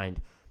signed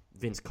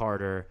Vince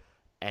Carter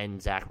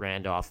and Zach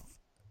Randolph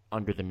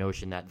under the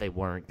notion that they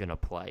weren't going to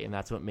play, and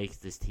that's what makes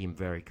this team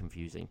very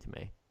confusing to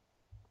me.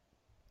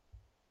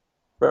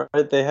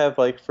 Right, they have,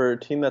 for a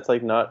team that's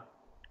not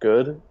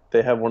good,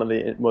 they have one of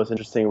the most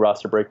interesting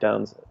roster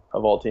breakdowns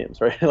of all teams,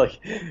 right?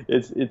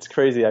 It's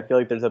crazy. I feel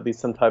like there's at least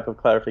some type of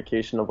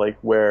clarification of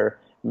where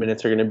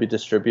minutes are going to be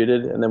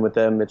distributed, and then with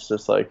them it's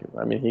just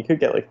he could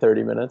get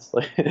 30 minutes,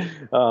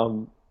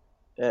 and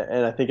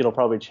I think it'll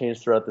probably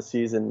change throughout the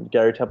season.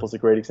 Gary Temple's a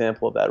great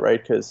example of that,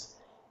 right? Because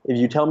if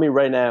you tell me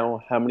right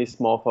now how many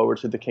small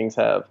forwards do the Kings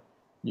have,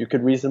 you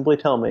could reasonably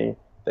tell me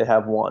they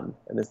have one,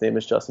 and his name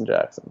is Justin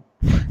Jackson.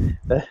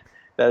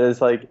 that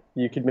is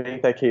you could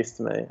make that case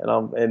to me,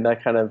 and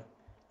that kind of,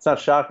 it's not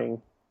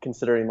shocking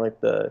considering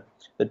the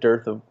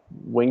dearth of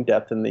wing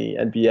depth in the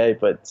NBA,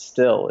 but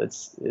still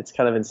it's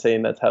kind of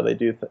insane. That's how they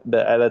do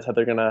that's how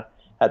they're gonna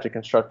have to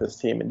construct this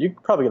team. And you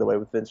could probably get away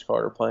with Vince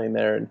Carter playing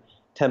there, and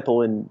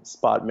Temple in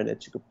spot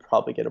minutes you could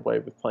probably get away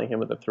with playing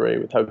him at the 3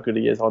 with how good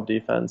he is on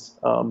defense.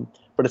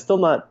 But it's still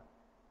not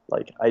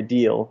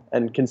ideal,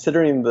 and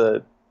considering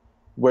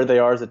where they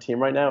are as a team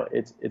right now,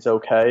 it's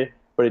okay.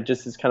 But it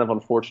just is kind of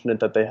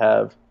unfortunate that they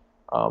have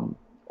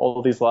all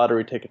of these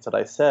lottery tickets that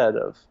I said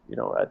of,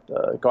 at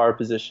the guard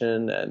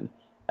position and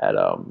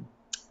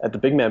at the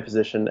big man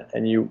position,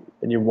 and you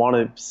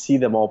want to see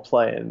them all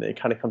play, and it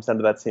kind of comes down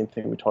to that same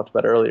thing we talked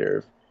about earlier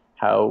of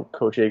how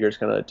Coach Yeager is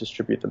going to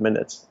distribute the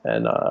minutes,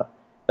 and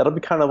that'll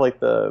be kind of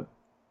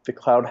the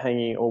cloud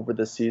hanging over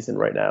the season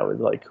right now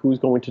is who's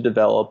going to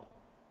develop,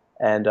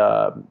 and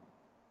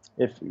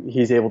if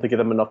he's able to give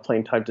them enough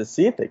playing time to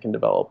see if they can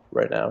develop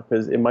right now,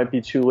 because it might be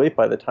too late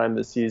by the time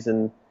the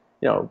season,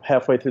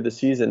 halfway through the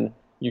season.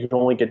 You can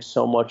only get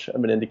so much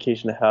of an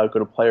indication of how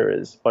good a player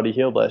is. Buddy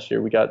Hield last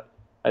year,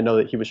 I know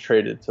that he was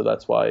traded, so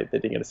that's why they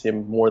didn't get to see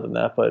him more than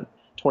that. But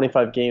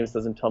 25 games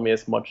doesn't tell me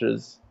as much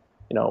as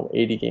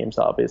 80 games,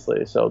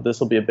 obviously. So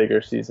this will be a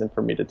bigger season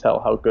for me to tell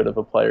how good of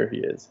a player he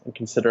is. And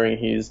considering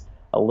he's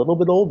a little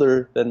bit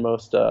older than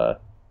most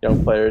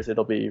young players,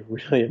 it'll be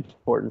really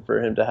important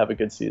for him to have a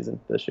good season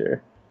this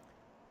year.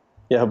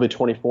 Yeah, he'll be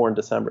 24 in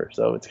December,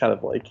 so it's kind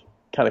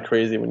of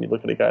crazy when you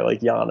look at a guy like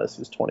Giannis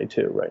who's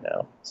 22 right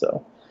now.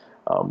 So.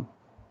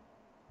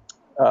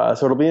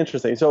 So it'll be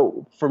interesting.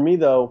 So for me,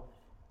 though,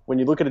 when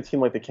you look at a team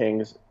like the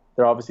Kings,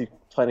 they're obviously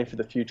planning for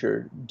the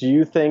future. Do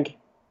you think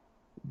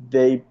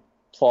they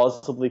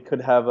plausibly could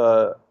have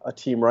a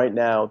team right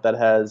now that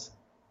has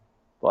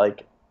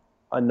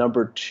a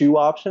number 2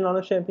 option on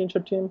a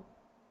championship team?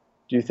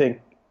 Do you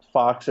think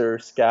Fox or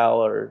Scal,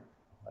 or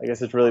I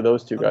guess it's really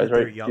those two guys, right?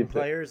 They're young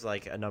players,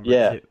 a number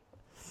 2.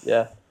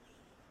 Yeah.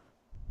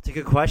 It's a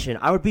good question.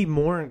 I would be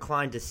more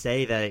inclined to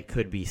say that it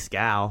could be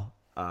Scal.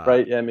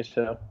 Right, yeah, me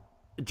too.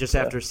 Just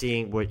after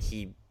seeing what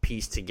he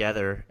pieced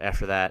together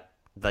after that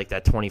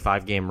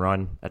 25-game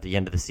run at the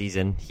end of the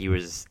season, he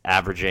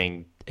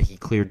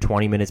cleared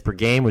 20 minutes per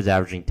game, was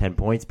averaging 10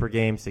 points per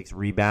game, 6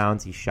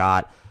 rebounds. He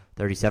shot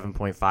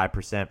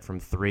 37.5% from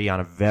 3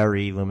 on a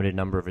very limited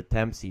number of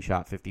attempts. He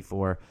shot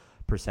 54%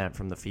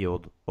 from the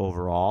field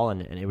overall,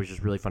 and it was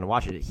just really fun to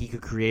watch it. He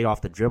could create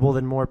off the dribble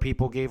than more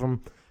people gave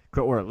him,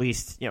 or at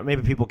least,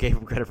 maybe people gave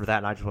him credit for that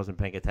and I just wasn't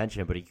paying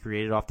attention, but he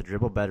created off the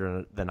dribble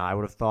better than I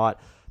would have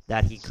thought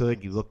that he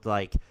could. You looked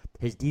like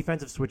his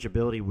defensive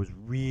switchability was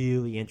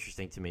really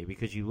interesting to me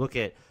because you look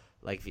at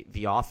like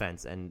the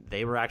offense, and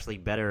they were actually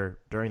better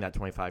during that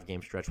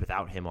 25-game stretch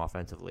without him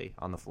offensively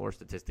on the floor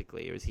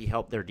statistically. He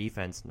helped their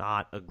defense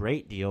not a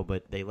great deal,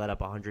 but they let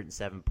up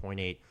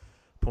 107.8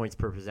 points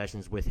per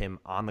possessions with him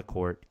on the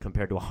court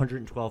compared to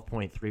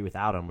 112.3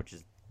 without him, which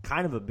is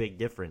kind of a big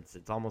difference.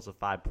 It's almost a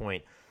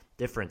 5-point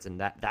difference, and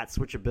that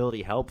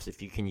switchability helps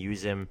if you can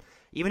use him,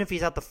 even if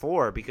he's at the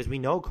 4, because we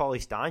know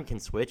Cauley-Stein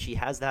can switch. He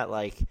has that,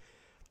 like,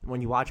 when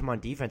you watch him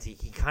on defense, he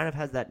kind of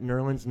has that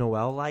Nerlens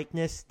Noel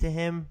likeness to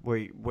him,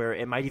 where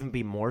it might even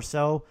be more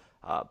so,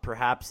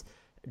 perhaps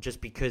just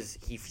because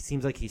he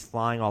seems like he's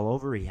flying all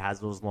over. He has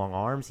those long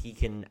arms. He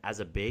can, as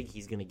a big,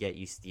 he's going to get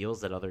you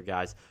steals that other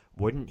guys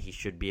wouldn't. He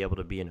should be able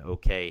to be an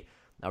okay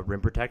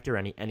rim protector,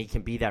 and he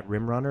can be that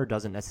rim runner.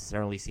 Doesn't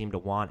necessarily seem to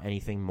want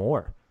anything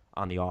more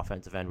on the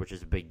offensive end, which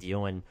is a big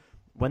deal. And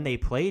when they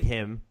played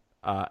him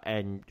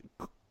and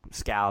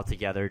Skal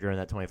together during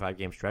that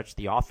 25-game stretch,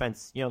 the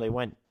offense,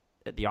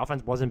 the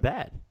offense wasn't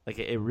bad. Like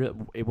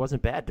it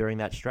wasn't bad during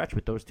that stretch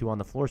with those two on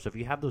the floor. So if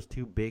you have those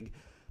two big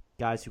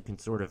guys who can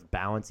sort of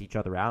balance each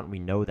other out, and we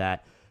know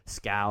that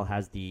Skal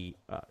has the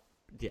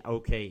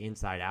okay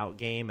inside-out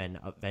game, and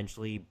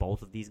eventually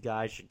both of these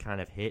guys should kind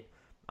of hit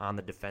on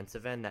the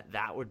defensive end,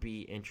 that would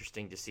be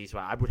interesting to see. So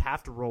I would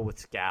have to roll with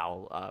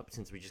Skal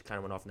since we just kind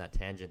of went off on that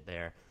tangent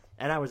there.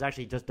 And I was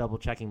actually just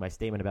double-checking my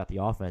statement about the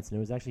offense, and it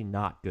was actually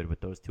not good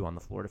with those two on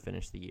the floor to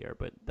finish the year,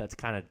 but that's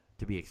kind of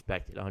to be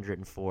expected.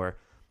 104.4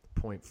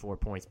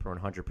 points per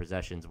 100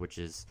 possessions, which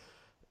is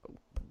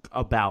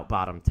about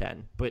bottom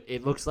 10. But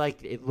it looks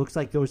like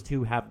those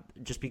two have,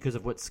 just because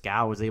of what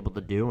Skal was able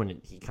to do, and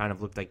he kind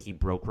of looked like he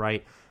broke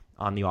right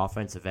on the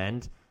offensive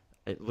end,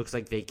 it looks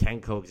like they can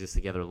coexist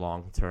together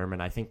long term.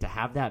 And I think to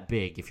have that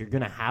big, if you're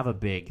going to have a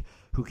big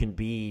who can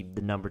be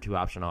the number 2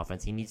 option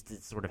offense, he needs to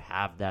sort of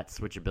have that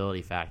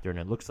switchability factor. And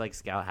it looks like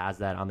Skal has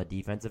that on the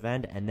defensive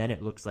end. And then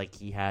it looks like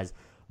he has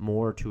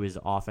more to his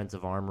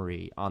offensive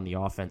armory on the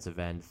offensive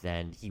end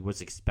than he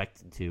was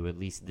expected to, at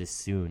least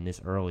this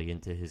early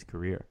into his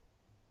career.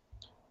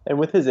 And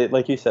with his,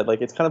 like you said,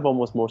 like it's kind of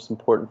almost most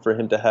important for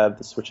him to have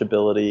the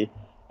switchability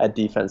at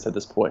defense at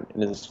this point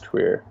in his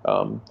career.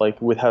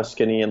 Like with how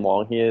skinny and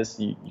long he is,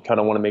 you kind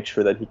of want to make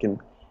sure that he can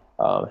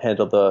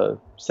handle the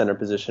center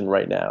position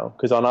right now.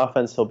 Because on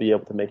offense, he'll be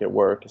able to make it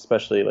work,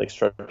 especially like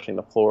stretching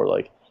the floor.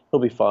 Like he'll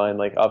be fine.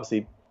 Like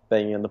obviously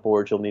banging on the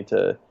board, you'll need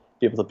to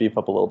be able to beef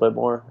up a little bit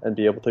more and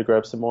be able to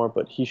grab some more.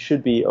 But he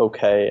should be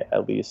okay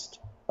at least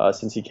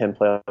since he can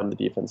play on the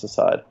defensive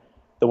side.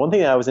 The one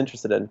thing I was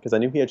interested in, because I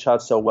knew he had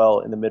shot so well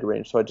in the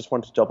mid-range, so I just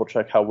wanted to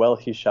double-check how well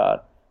he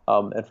shot.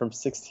 And from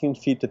 16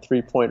 feet to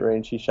three-point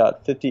range, he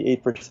shot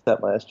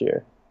 58% last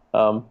year.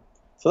 So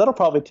that'll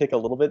probably take a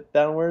little bit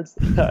downwards,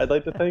 I'd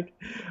like to think.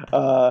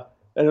 And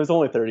it was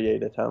only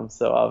 38 attempts,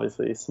 so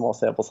obviously small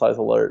sample size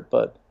alert.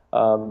 But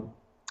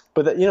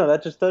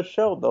that just does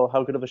show, though,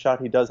 how good of a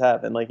shot he does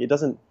have. And, like, it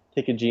doesn't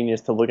take a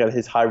genius to look at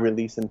his high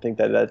release and think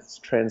that that's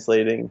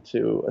translating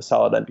to a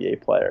solid NBA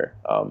player,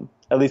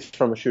 at least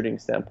from a shooting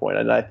standpoint.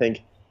 And I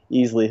think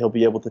easily he'll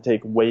be able to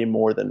take way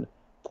more than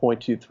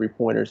 0.2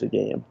 3-pointers a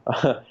game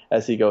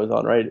as he goes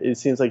on, right? It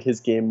seems like his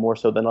game, more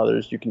so than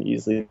others, you can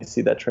easily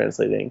see that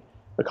translating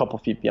a couple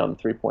feet beyond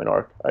the 3-point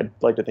arc. I'd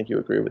like to think you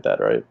agree with that,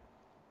 right?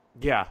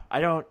 Yeah, I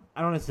don't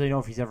necessarily know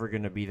if he's ever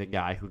going to be the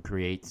guy who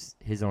creates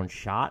his own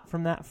shot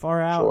from that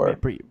far out, sure.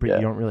 but yeah.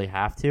 You don't really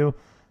have to.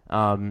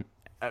 And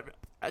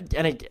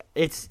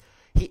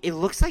it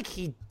looks like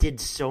he did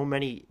so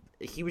many.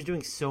 He was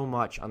doing so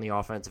much on the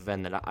offensive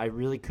end that I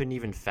really couldn't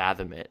even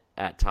fathom it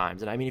at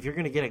times. And I mean, if you're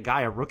going to get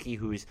a rookie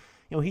who's,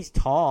 he's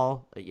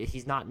tall,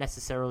 he's not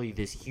necessarily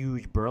this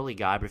huge burly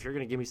guy, but if you're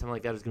going to give me something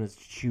like that who's going to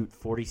shoot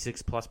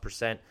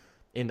 46+%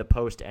 in the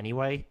post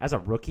anyway, as a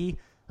rookie,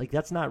 like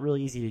that's not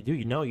really easy to do.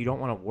 You don't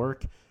want to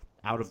work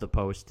out of the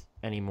post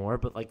anymore,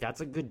 but like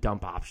that's a good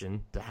dump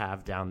option to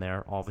have down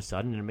there all of a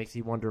sudden. And it makes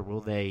you wonder,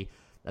 will they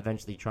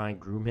eventually try and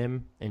groom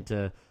him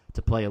into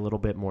to play a little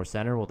bit more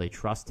center? Will they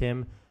trust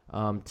him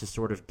to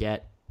sort of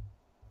get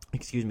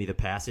the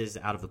passes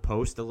out of the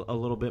post a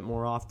little bit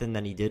more often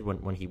than he did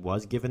when he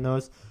was given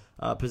those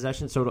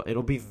possessions? So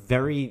it'll be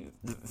very,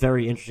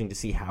 very interesting to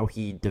see how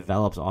he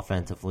develops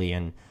offensively.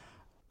 And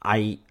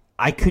I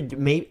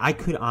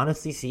could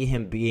honestly see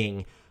him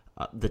being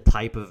the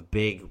type of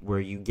big where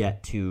you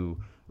get to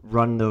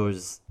run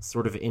those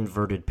sort of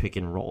inverted pick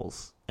and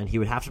rolls. And he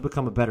would have to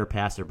become a better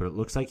passer, but it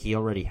looks like he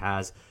already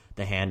has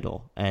the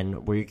handle,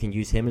 and where you can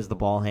use him as the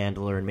ball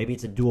handler, and maybe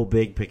it's a dual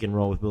big pick and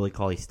roll with Willie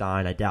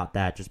Cauley-Stein. I doubt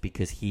that, just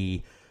because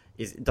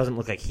it doesn't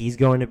look like he's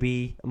going to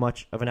be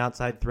much of an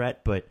outside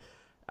threat. But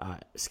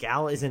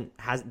Skal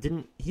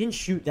didn't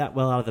shoot that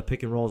well out of the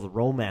pick and roll as a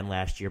roll man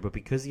last year, but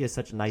because he has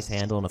such a nice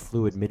handle and a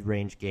fluid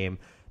mid-range game,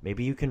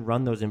 maybe you can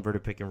run those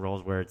inverted pick and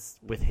rolls where it's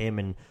with him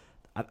and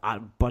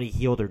Buddy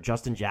Hield or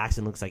Justin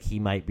Jackson. Looks like he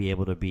might be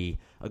able to be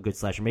a good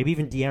slasher. Maybe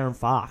even De'Aaron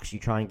Fox. You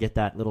try and get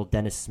that little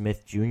Dennis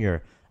Smith Jr.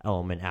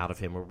 element out of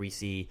him, where we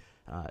see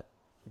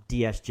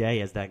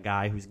DSJ as that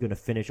guy who's going to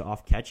finish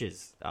off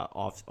catches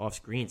off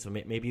screen. So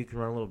maybe you can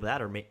run a little bit of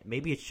that, or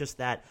maybe it's just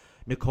that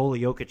Nikola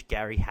Jokic,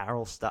 Gary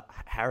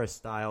Harris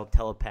style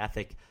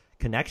telepathic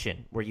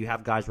connection where you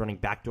have guys running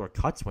backdoor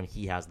cuts when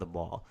he has the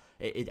ball.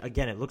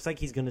 Again, it looks like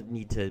he's going to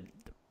need to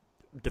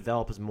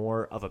develop as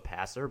more of a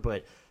passer,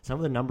 but some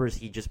of the numbers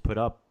he just put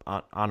up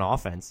on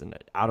offense and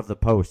out of the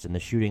post and the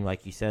shooting,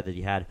 like you said, that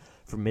he had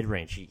from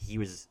mid-range, he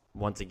was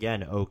once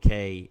again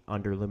okay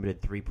under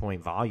limited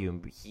three-point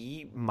volume.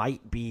 He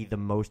might be the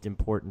most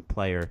important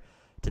player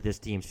to this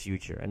team's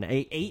future. And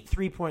 8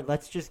 3-point,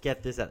 let's just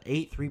get this at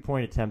 8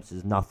 3-point attempts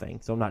is nothing.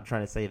 So I'm not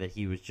trying to say that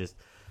he was just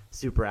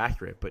super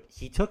accurate, but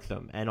he took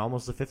them, and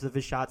almost a fifth of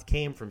his shots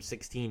came from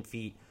 16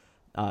 feet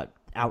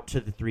out to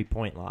the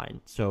three-point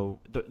line. So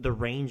the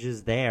range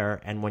is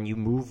there, and when you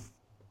move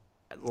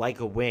like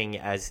a wing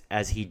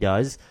as he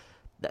does,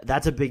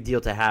 that's a big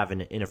deal to have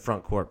in a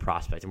front court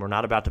prospect. And we're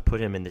not about to put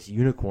him in this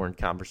unicorn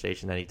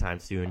conversation anytime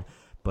soon,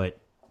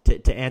 but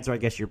to answer, I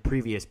guess, your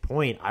previous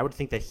point, I would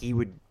think that he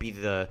would be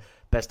the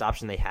best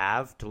option they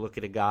have to look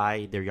at a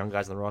guy, their young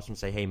guys on the roster, and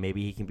say, hey,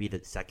 maybe he can be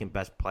the second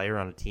best player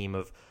on a team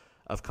of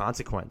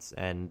consequence.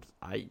 And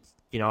I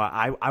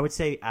would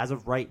say as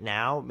of right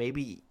now,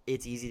 maybe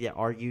it's easy to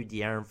argue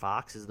De'Aaron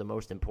Fox is the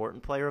most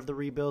important player of the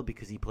rebuild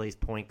because he plays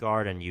point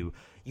guard, and you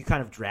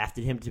kind of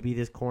drafted him to be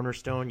this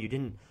cornerstone. You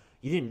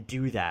didn't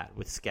do that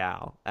with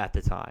Skal at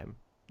the time,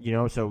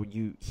 So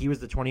he was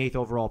the 28th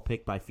overall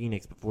pick by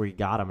Phoenix before you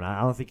got him, and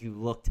I don't think you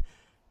looked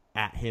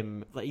at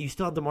him. Like, you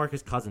still have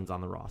DeMarcus Cousins on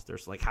the roster,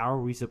 so how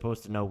are we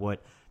supposed to know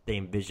what they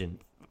envisioned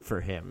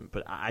for him?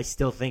 But I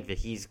still think that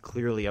he's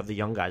clearly of the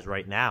young guys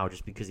right now,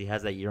 just because he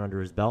has that year under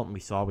his belt, and we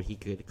saw what he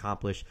could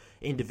accomplish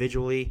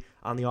individually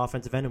on the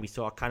offensive end, and we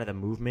saw kind of the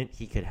movement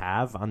he could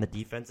have on the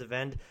defensive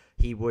end.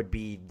 He would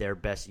be their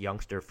best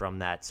youngster from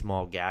that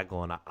small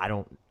gaggle, and I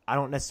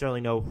don't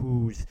necessarily know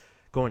who's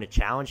going to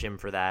challenge him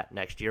for that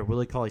next year.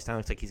 Willie Cauley-Stein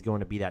looks like he's going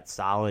to be that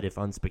solid, if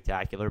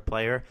unspectacular,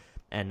 player,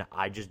 and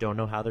I just don't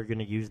know how they're going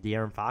to use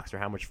De'Aaron Fox or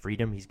how much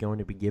freedom he's going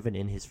to be given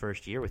in his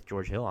first year with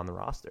George Hill on the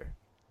roster.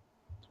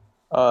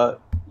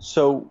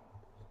 So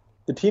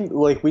the team,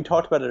 like we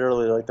talked about it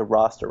earlier, like the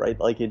roster, right?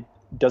 Like it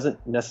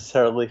doesn't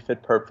necessarily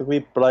fit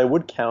perfectly, but I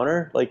would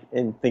counter, like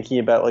in thinking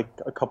about like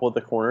a couple of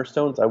the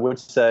cornerstones, I would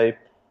say,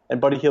 and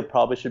Buddy Hield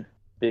probably should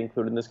be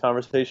included in this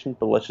conversation,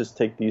 but let's just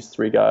take these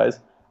three guys.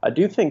 I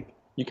do think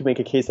you can make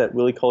a case that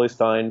Willie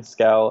Cauley-Stein,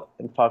 Skal,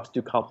 and Fox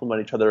do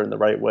complement each other in the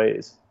right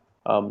ways,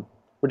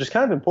 which is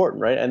kind of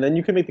important, right? And then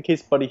you can make the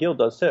case Buddy Hield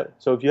does too.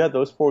 So if you have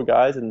those four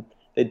guys and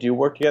they do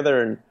work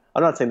together, and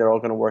I'm not saying they're all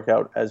going to work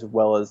out as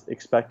well as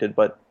expected,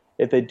 but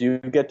if they do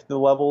get to the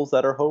levels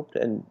that are hoped,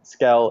 and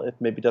Skal, if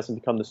maybe doesn't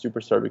become the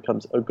superstar,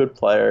 becomes a good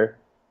player,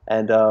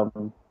 and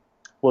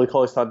Willie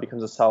Cauley-Stein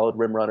becomes a solid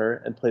rim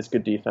runner and plays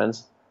good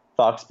defense,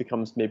 Fox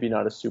becomes maybe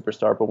not a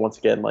superstar, but once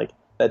again, like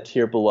that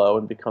tier below,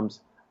 and becomes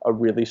a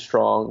really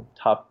strong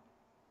top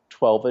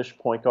 12-ish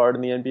point guard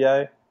in the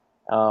NBA.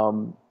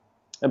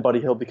 And Buddy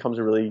Hield becomes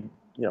a really,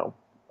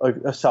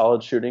 a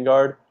solid shooting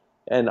guard.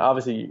 And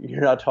obviously,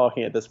 you're not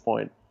talking at this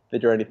point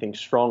that you're anything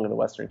strong in the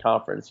Western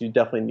Conference. You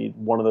definitely need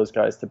one of those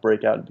guys to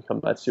break out and become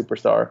that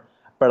superstar.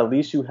 But at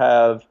least you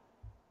have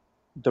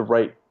the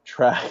right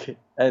track.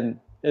 And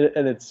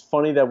it's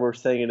funny that we're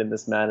saying it in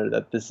this manner,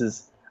 that this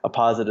is a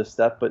positive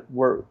step, but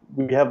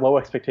we have low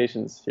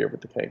expectations here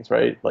with the Kings,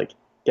 right? Like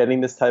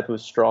getting this type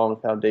of strong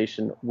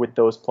foundation with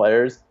those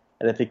players.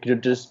 And if it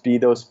could just be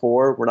those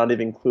four, we're not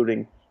even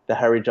including the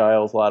Harry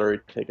Giles lottery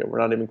ticket. We're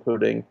not even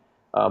including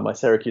my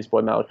Syracuse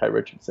boy Malachi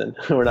Richardson.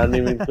 We're not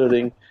even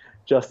including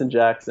Justin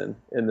Jackson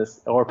in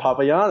this, or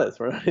Papagiannis.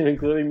 We're not even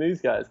including these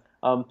guys.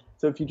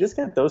 So if you just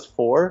get those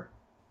four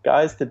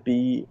guys to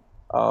be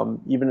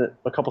even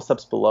a couple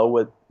steps below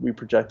what we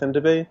project them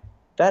to be,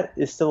 that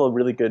is still a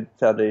really good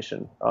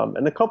foundation.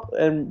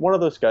 And one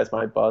of those guys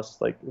might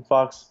bust. Like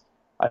Fox,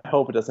 I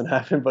hope it doesn't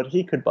happen, but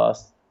he could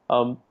bust.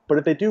 But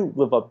if they do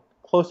live up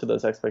close to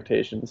those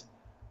expectations,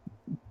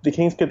 the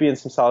Kings could be in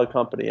some solid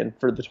company. And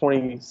for the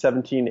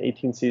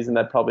 2017-18 season,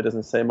 that probably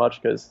doesn't say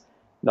much because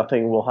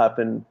nothing will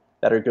happen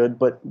that are good.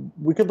 But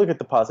we could look at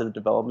the positive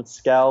developments.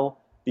 Skal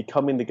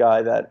becoming the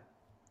guy that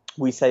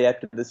we say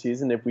after the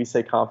season, if we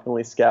say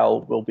confidently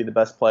Skal will be the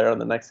best player on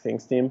the next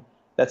Kings team,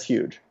 that's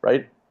huge,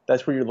 right?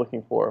 That's what you're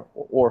looking for.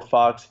 Or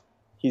Fox,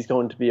 he's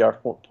going to be our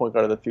point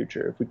guard of the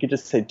future. If we could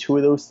just say two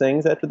of those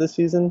things after the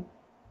season,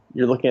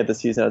 you're looking at the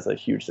season as a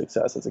huge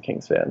success as a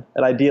Kings fan,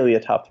 and ideally a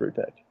top 3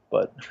 pick.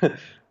 But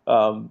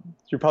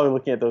you're probably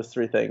looking at those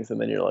three things, and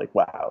then you're like,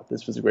 wow,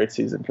 this was a great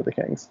season for the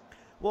Kings.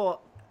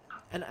 Well,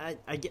 and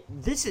I get,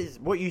 this is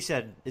what you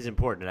said is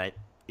important.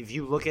 If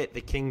you look at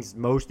the Kings'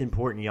 most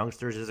important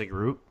youngsters as a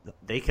group,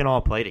 they can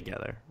all play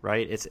together,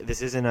 right?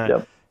 This isn't a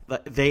Yep.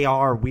 They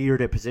are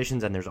weird at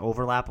positions and there's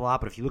overlap a lot,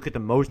 but if you look at the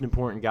most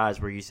important guys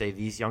where you say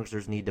these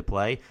youngsters need to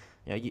play,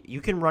 you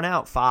can run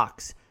out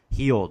Fox,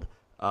 Hield,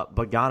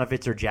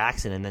 Bogdanovich or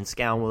Jackson, and then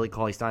Skal and Willie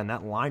Cauley-Stein.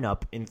 That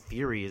lineup, in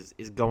theory,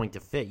 is going to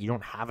fit. You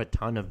don't have a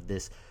ton of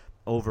this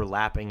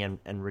overlapping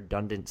and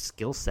redundant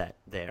skill set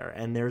there.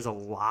 And there's a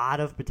lot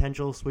of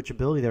potential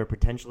switchability there,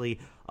 potentially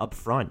up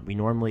front. We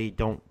normally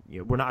don't,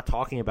 we're not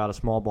talking about a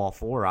small ball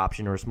 4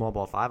 option or a small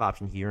ball 5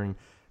 option here. And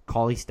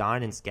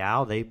Cauley-Stein and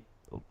Scal,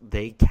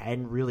 they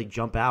can really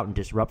jump out and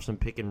disrupt some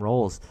pick and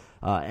rolls.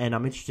 And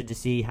I'm interested to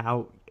see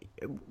how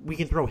we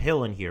can throw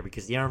Hill in here,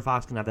 because De'Aaron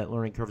Fox can have that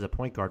learning curve as a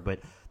point guard, but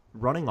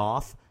running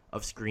off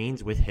of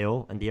screens with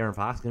Hill and De'Aaron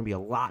Fox is going to be a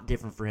lot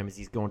different for him as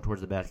he's going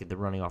towards the basket than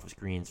running off of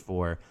screens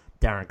for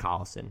Darren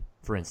Collison,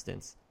 for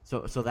instance.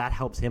 So that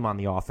helps him on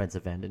the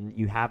offensive end, and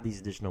you have these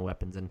additional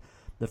weapons. And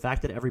the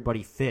fact that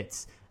everybody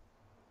fits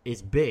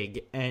is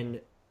big.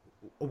 And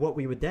what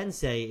we would then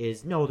say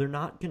is, no, they're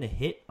not going to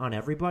hit on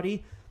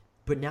everybody.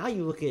 But now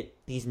you look at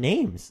these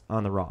names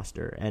on the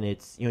roster, and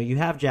it's, you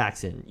have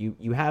Jackson,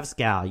 you have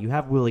Scal, you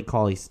have Willie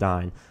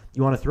Cauley-Stein.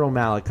 You want to throw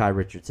Malachi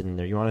Richardson in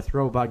there. You want to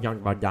throw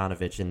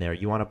Bogdanovich in there.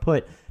 You want to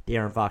put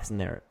De'Aaron Fox in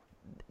there.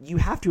 You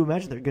have to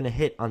imagine they're going to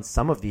hit on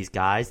some of these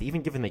guys,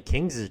 even given the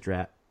Kings'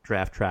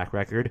 draft track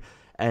record.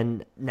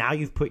 And now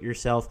you've put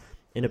yourself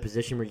in a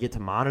position where you get to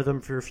monitor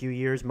them for a few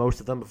years, most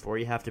of them, before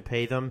you have to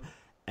pay them.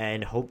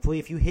 And hopefully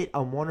if you hit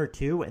on 1 or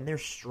 2 and they're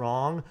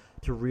strong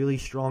to really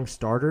strong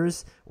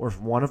starters, or if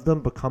one of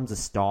them becomes a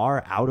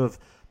star out of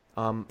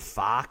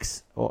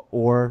Fox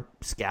or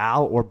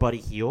Scal or Buddy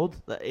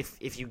Hield,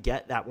 if you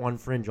get that one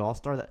fringe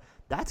all-star,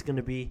 that's going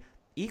to be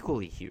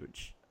equally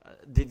huge.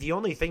 The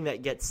only thing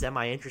that gets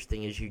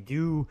semi-interesting is you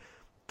do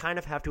kind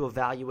of have to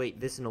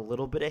evaluate this in a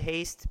little bit of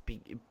haste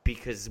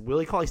because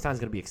Willie Cauley-Stein is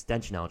going to be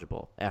extension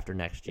eligible after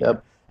next year.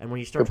 Yep. And when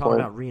you start talking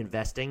about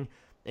reinvesting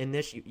in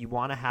this, you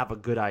want to have a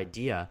good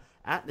idea.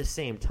 At the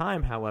same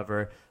time,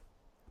 however,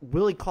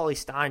 Willie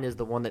Cauley-Stein is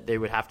the one that they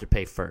would have to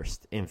pay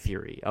first, in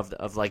theory, of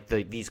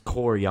these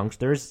core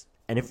youngsters.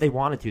 And if they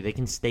wanted to, they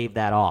can stave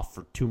that off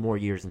for 2 more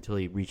years until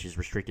he reaches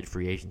restricted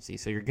free agency.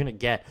 So you're going to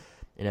get,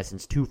 in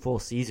essence, 2 full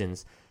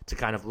seasons to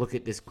kind of look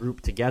at this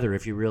group together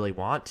if you really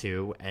want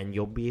to, and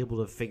you'll be able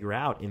to figure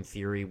out, in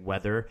theory,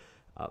 whether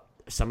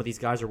some of these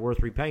guys are worth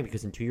repaying,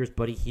 because in 2 years,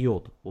 Buddy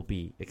Hield will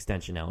be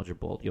extension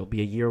eligible. You'll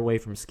be a year away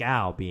from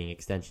Scal being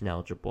extension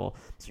eligible.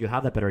 So you'll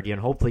have that better idea,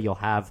 and hopefully you'll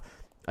have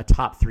a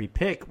top 3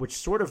 pick, which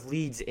sort of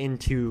leads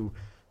into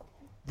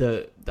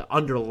the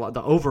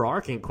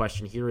overarching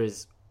question here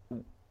is,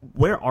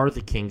 where are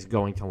the Kings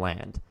going to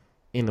land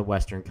in the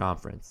Western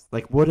Conference?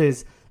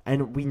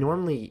 And we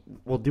normally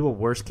will do a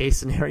worst-case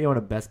scenario and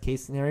a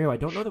best-case scenario. I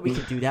don't know that we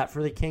can do that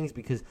for the Kings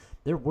because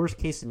their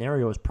worst-case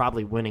scenario is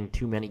probably winning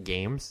too many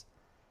games.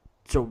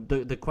 So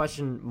the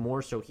question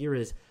more so here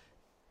is,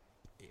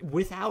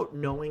 without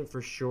knowing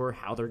for sure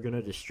how they're going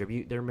to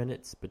distribute their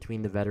minutes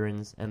between the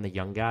veterans and the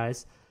young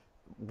guys,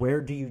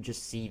 where do you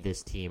just see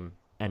this team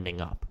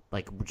ending up?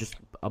 Like, just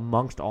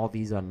amongst all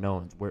these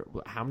unknowns,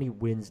 how many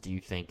wins do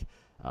you think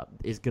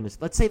is going to –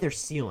 let's say they're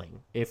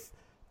ceiling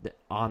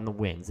on the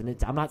wins. And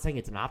I'm not saying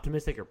it's an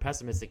optimistic or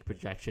pessimistic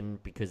projection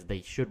because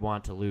they should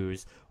want to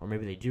lose, or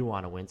maybe they do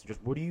want to win. So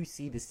just what do you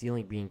see the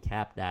ceiling being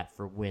capped at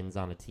for wins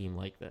on a team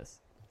like this?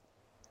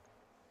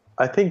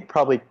 I think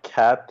probably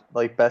capped,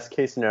 like best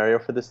case scenario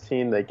for this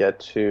team, they get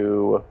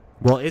to.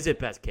 Well, is it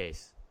best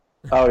case?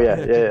 Oh yeah,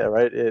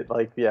 right.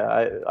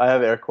 I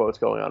have air quotes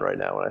going on right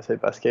now when I say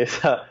best case.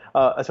 So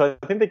I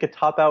think they could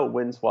top out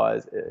wins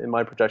wise in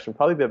my projection,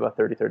 probably be about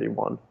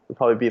 30-31. Would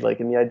probably be like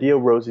in the ideal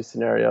rosy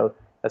scenario.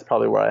 That's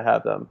probably where I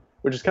have them,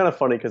 which is kind of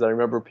funny because I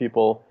remember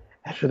people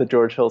after the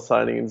George Hill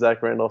signing and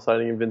Zach Randolph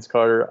signing and Vince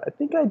Carter. I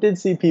think I did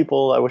see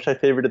people. I wish I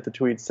favorited the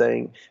tweets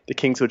saying the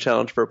Kings would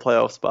challenge for a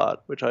playoff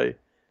spot, which I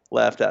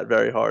laughed at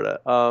very hard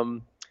at.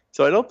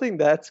 So I don't think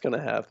that's going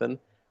to happen.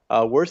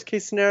 Worst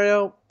case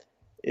scenario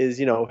is,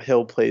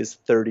 Hill plays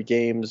 30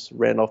 games,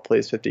 Randolph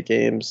plays 50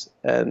 games,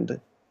 and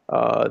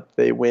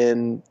they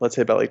win, let's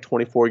say, about like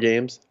 24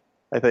 games.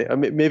 I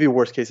think maybe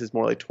worst case is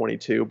more like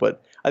 22,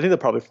 but I think they'll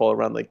probably fall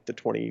around like the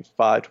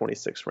 25,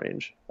 26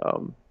 range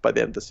by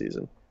the end of the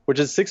season, which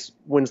is 6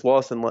 wins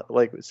less than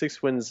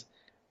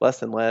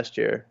last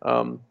year.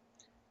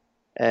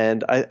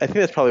 And I think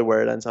that's probably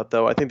where it ends up,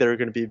 though. I think they're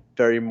going to be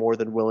very more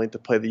than willing to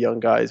play the young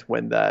guys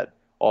when that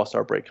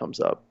All-Star break comes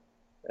up.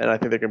 And I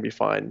think they're going to be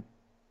fine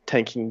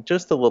tanking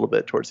just a little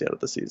bit towards the end of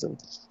the season.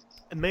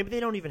 And maybe they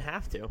don't even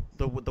have to.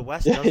 The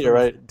West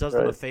does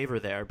them a favor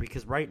there,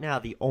 because right now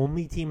the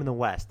only team in the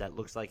West that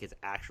looks like it's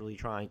actually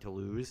trying to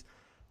lose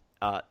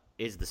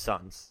is the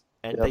Suns.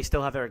 And they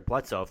still have Eric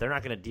Bledsoe. If they're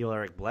not going to deal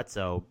Eric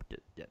Bledsoe,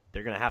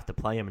 they're going to have to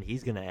play him, and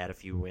he's going to add a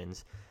few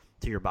wins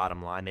to your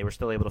bottom line. They were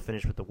still able to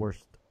finish with the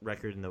worst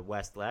record in the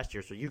West last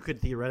year. So you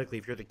could theoretically,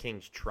 if you're the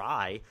Kings,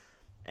 try.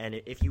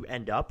 And if you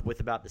end up with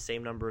about the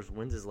same number of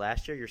wins as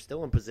last year, you're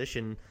still in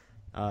position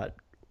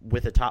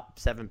with a top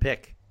 7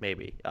 pick,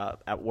 maybe,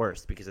 at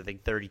worst, because I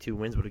think 32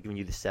 wins would have given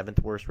you the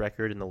 7th worst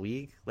record in the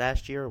league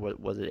last year. What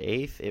was it,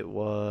 8th? It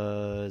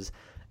was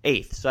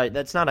 8th. So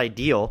that's not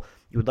ideal.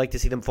 You would like to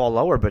see them fall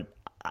lower, but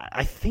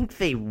I think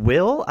they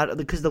will,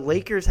 because the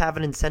Lakers have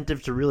an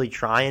incentive to really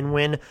try and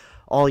win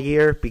all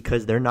year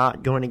because they're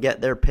not going to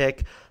get their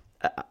pick.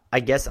 I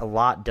guess a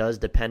lot does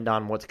depend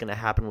on what's going to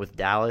happen with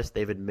Dallas.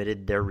 They've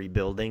admitted they're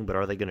rebuilding, but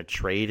are they going to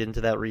trade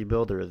into that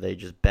rebuild, or are they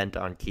just bent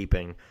on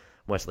keeping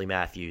Wesley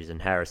Matthews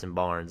and Harrison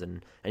Barnes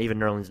and even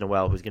Nerlens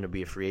Noel, who's going to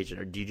be a free agent?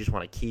 Or do you just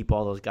want to keep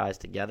all those guys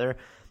together?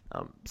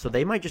 So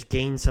they might just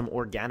gain some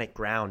organic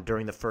ground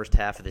during the first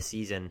half of the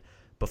season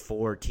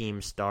before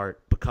teams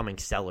start becoming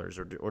sellers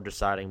or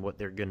deciding what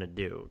they're going to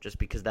do, just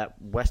because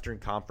that Western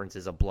Conference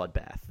is a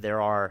bloodbath.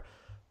 There are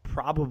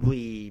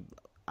probably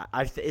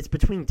it's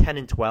between 10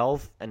 and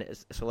 12, and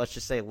so let's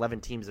just say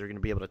 11 teams that are going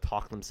to be able to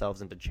talk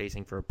themselves into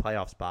chasing for a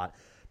playoff spot.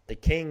 The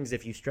Kings,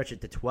 if you stretch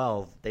it to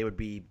 12, they would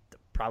be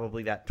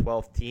probably that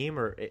 12th team,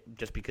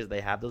 just because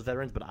they have those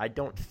veterans, but I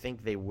don't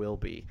think they will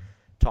be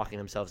talking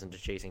themselves into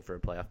chasing for a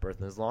playoff berth.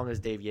 And as long as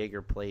Dave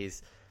Yeager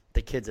plays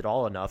the kids at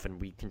all enough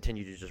and we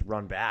continue to just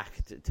run back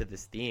to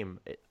this theme,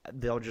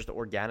 they're just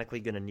organically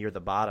going to near the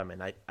bottom.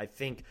 And I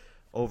think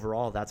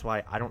overall that's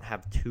why I don't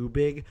have too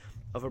big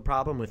of a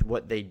problem with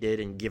what they did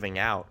in giving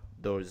out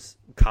those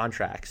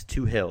contracts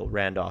to Hill,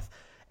 Randolph,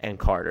 and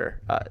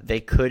Carter. They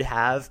could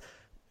have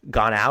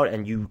gone out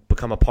and you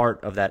become a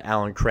part of that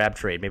Allen Crabbe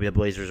trade. Maybe the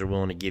Blazers are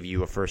willing to give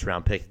you a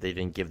first-round pick that they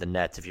didn't give the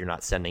Nets if you're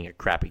not sending a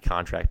crappy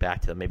contract back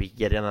to them. Maybe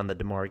get in on the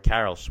DeMar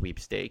Carroll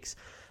sweepstakes.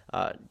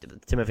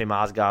 Timothy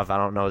Mozgov, I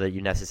don't know that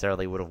you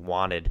necessarily would have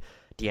wanted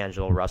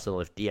D'Angelo Russell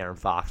if De'Aaron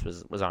Fox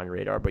was on your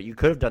radar, but you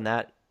could have done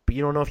that, but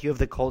you don't know if you have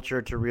the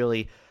culture to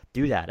really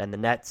do that. And the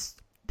Nets,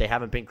 they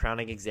haven't been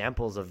crowning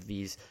examples of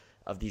these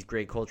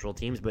great cultural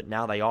teams, but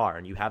now they are.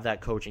 And you have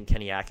that coach in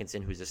Kenny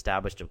Atkinson who's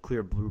established a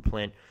clear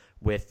blueprint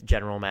with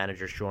general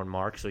manager Sean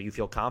Marks, so you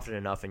feel confident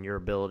enough in your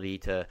ability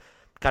to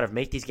kind of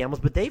make these gambles.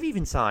 But they've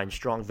even signed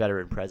strong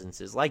veteran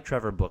presences like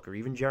Trevor Booker.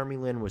 Even Jeremy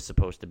Lin was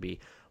supposed to be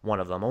one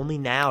of them. Only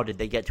now did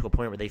they get to a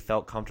point where they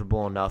felt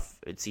comfortable enough,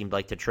 it seemed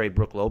like, to trade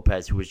Brook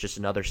Lopez, who was just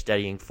another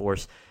steadying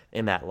force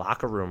in that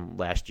locker room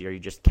last year. You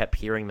just kept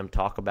hearing them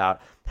talk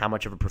about how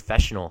much of a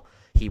professional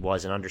he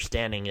was and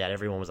understanding that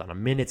everyone was on a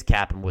minutes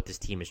cap and what this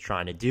team is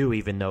trying to do,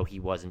 even though he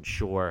wasn't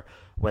sure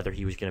whether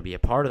he was going to be a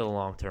part of the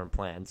long-term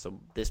plan.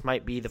 So this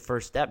might be the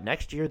first step.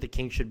 Next year, the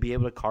Kings should be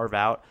able to carve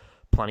out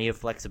plenty of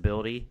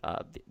flexibility.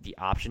 The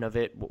option of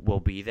it will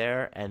be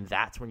there, and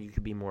that's when you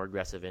could be more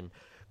aggressive in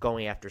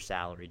going after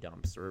salary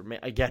dumps. Or,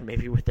 again,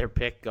 maybe with their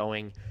pick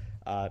going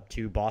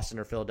to Boston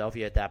or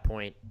Philadelphia at that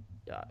point,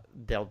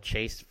 they'll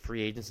chase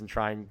free agents and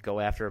try and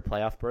go after a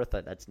playoff berth.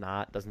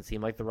 Doesn't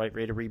seem like the right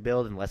way to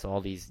rebuild unless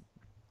all these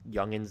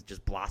youngins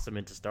just blossom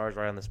into stars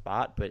right on the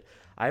spot. But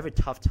I have a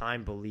tough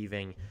time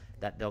believing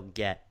that they'll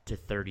get to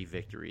 30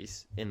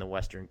 victories in the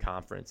Western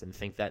Conference and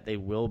think that they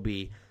will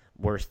be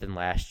worse than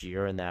last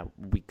year and that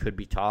we could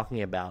be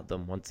talking about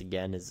them once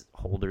again as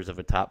holders of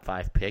a top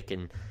 5 pick.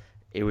 And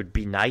it would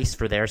be nice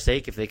for their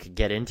sake if they could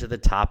get into the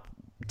top,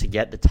 to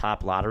get the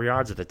top lottery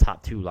odds or the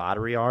top 2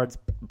 lottery odds,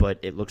 but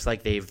it looks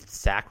like they've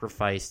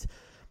sacrificed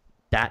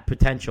that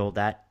potential,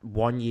 that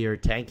 1-year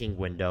tanking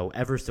window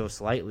ever so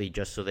slightly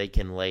just so they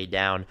can lay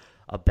down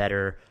a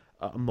better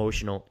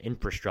emotional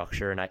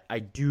infrastructure. And I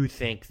do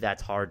think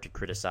that's hard to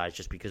criticize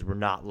just because we're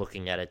not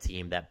looking at a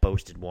team that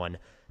boasted one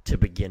to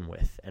begin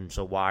with. And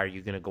so why are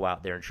you going to go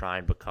out there and try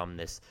and become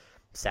this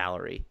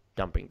salary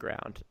dumping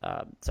ground?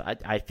 So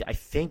I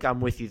think I'm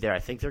with you there. I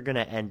think they're going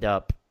to end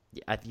up,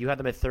 you had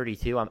them at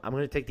 32. I'm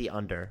going to take the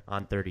under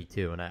on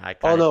 32. And I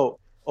kind of... no.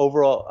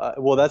 Overall,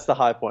 well, that's the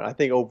high point. I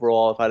think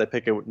overall, if I had to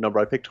pick a number,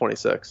 I'd pick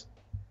 26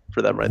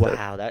 for them there.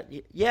 Wow,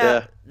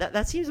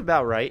 that seems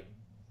about right.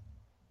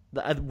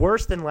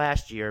 Worse than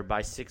last year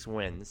by 6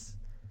 wins.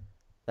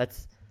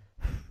 That's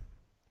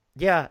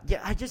yeah.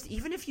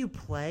 Even if you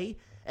play,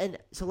 and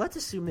so let's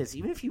assume this,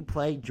 even if you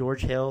play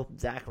George Hill,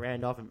 Zach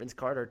Randolph, and Vince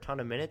Carter a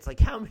ton of minutes, like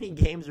how many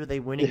games are they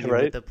winning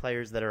with the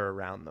players that are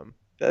around them?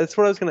 That's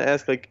what I was going to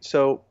ask. Like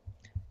so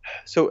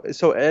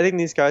adding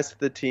these guys to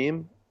the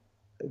team,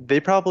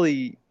 they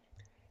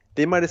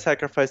might have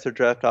sacrificed their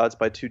draft odds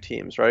by 2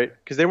 teams, right?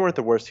 Because they weren't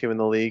the worst team in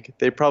the league.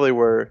 They probably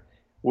were,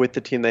 with the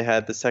team they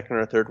had, the second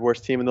or third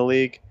worst team in the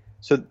league.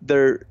 So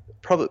they're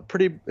probably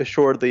pretty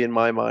assuredly, in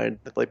my mind,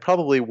 like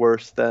probably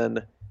worse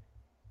than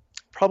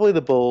probably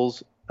the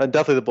Bulls,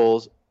 definitely the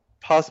Bulls,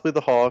 possibly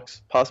the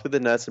Hawks, possibly the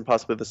Nets, and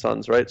possibly the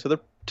Suns, right? So they're,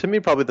 to me,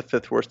 probably the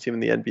 5th worst team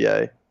in the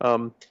NBA.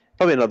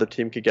 Probably another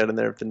team could get in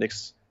there if the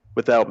Knicks,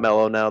 without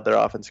Melo now, their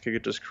offense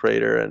could just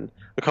crater, and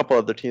a couple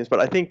other teams. But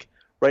I think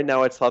right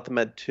now, I'd slot them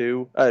at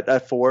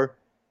 4.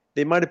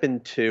 They might have been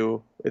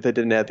 2 if they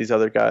didn't add these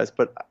other guys,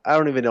 but I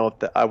don't even know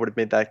if I would have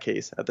made that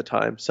case at the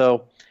time.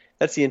 So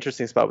that's the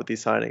interesting spot with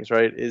these signings,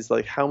 right? Is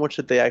like how much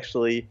did they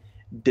actually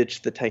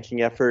ditch the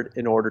tanking effort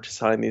in order to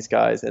sign these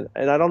guys? And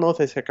I don't know if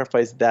they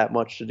sacrificed that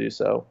much to do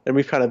so. And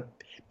we've kind of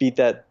beat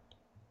that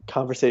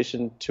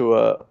conversation to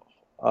a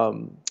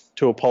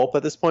pulp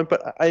at this point.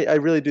 But I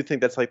really do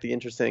think that's like the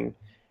interesting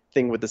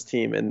thing with this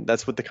team, and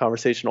that's what the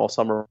conversation all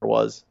summer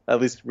was,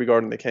 at least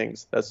regarding the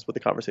Kings. That's what the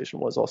conversation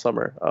was all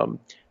summer.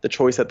 The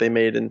choice that they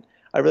made, and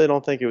I really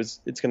don't think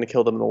it's going to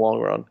kill them in the long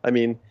run. I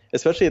mean,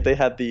 especially if they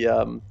had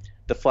the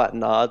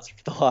flattened odds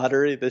for the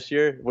lottery this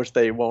year, which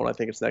they won't. I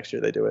think it's next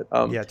year they do it.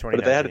 2019. But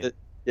if they had it,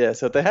 Yeah,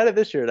 so if they had it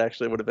this year, it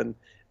actually would have been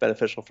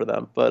beneficial for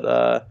them.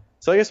 But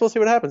so I guess we'll see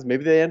what happens.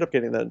 Maybe they end up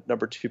getting the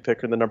number 2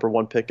 pick or the number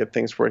 1 pick if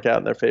things work out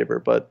in their favor.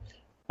 But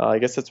I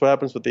guess that's what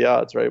happens with the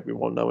odds, right? We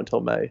won't know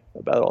until May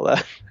about all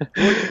that.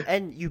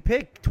 And you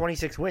pick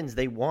 26 wins.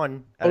 They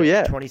won at Oh,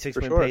 yeah, 26-win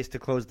for sure. pace to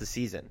close the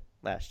season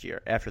last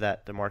year after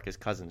that DeMarcus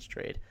Cousins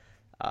trade.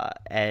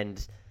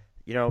 And,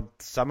 you know,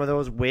 some of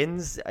those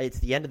wins, it's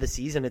the end of the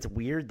season. It's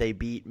weird. They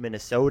beat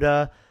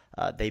Minnesota.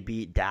 They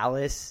beat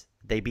Dallas.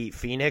 They beat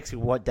Phoenix,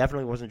 who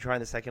definitely wasn't trying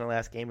the second to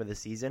last game of the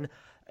season.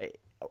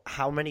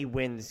 How many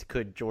wins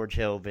could George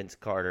Hill, Vince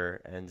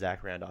Carter, and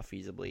Zach Randolph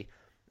feasibly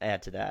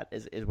add to that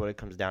is what it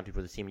comes down to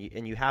for the team.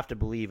 And you have to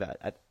believe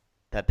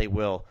that they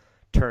will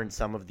turn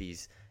some of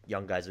these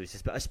young guys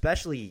loose,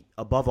 especially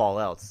above all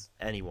else,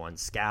 anyone,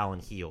 Scal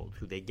and Heald,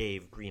 who they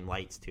gave green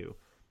lights to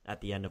at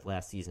the end of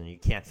last season. You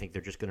can't think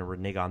they're just going to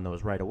renege on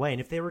those right away.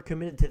 And if they were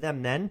committed to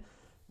them then,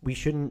 we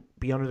shouldn't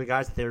be under the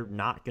guise that they're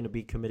not going to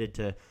be committed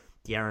to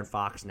De'Aaron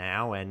Fox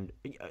now. And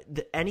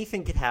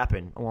anything could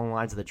happen along the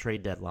lines of the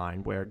trade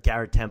deadline where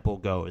Garrett Temple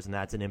goes, and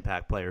that's an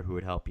impact player who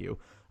would help you.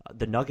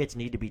 The Nuggets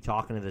need to be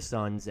talking to the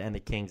Suns and the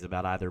Kings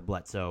about either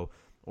Bledsoe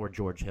or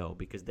George Hill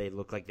because they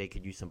look like they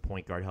could use some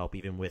point guard help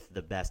even with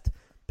the best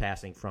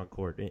passing front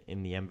court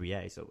in the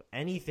NBA. So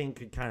anything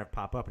could kind of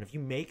pop up. And if you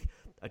make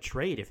a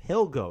trade, if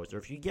Hill goes or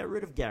if you get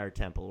rid of Garrett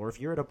Temple or if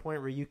you're at a point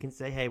where you can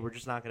say, hey, we're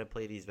just not going to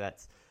play these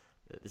vets,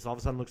 this all of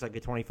a sudden looks like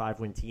a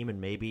 25-win team, and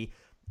maybe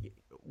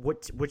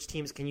which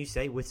teams can you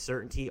say with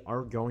certainty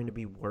are going to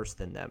be worse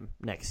than them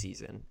next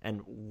season?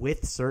 And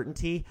with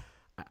certainty,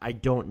 I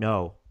don't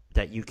know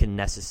that you can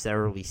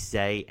necessarily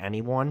say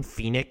anyone.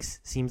 Phoenix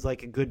seems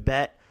like a good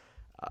bet.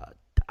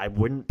 I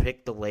wouldn't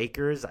pick the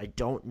Lakers. I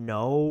don't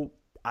know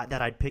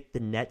that I'd pick the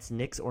Nets,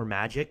 Knicks, or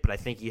Magic, but I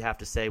think you have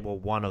to say, well,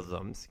 one of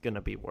them's going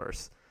to be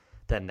worse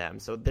than them.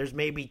 So there's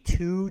maybe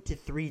 2 to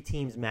 3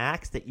 teams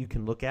max that you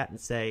can look at and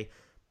say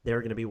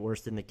they're going to be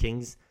worse than the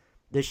Kings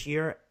this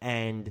year.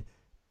 And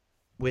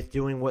with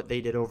doing what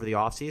they did over the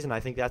offseason, I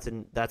think that's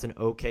an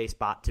okay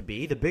spot to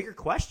be. The bigger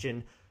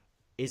question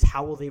is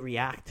how will they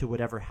react to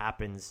whatever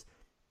happens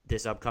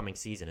this upcoming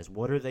season? Is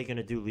what are they going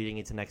to do leading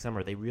into next summer?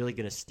 Are they really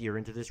going to steer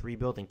into this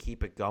rebuild and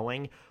keep it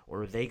going?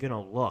 Or are they going to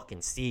look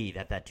and see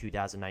that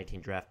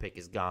 2019 draft pick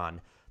is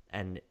gone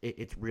and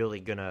it's really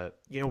going to,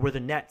 where the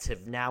Nets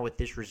have now with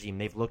this regime,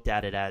 they've looked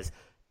at it as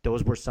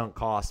those were sunk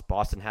costs.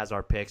 Boston has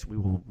our picks. We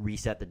will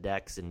reset the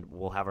decks and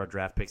we'll have our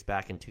draft picks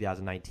back in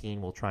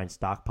 2019. We'll try and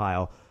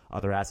stockpile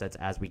other assets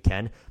as we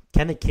can.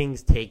 Can the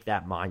Kings take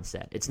that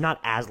mindset? It's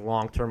not as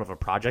long-term of a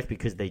project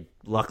because they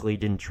luckily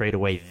didn't trade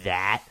away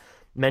that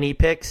many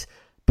picks,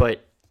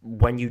 but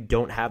when you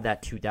don't have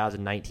that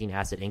 2019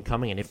 asset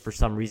incoming, and if for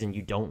some reason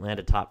you don't land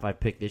a top 5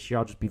 pick this year,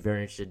 I'll just be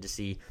very interested to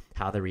see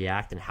how they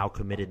react and how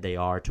committed they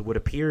are to what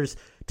appears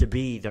to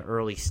be the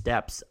early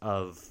steps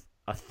of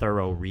a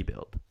thorough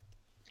rebuild.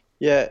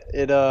 Yeah,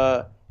 it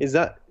is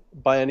not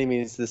by any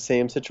means the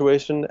same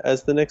situation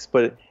as the Knicks,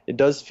 but it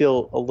does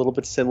feel a little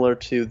bit similar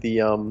to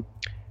the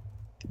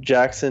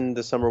Jackson,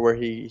 the summer where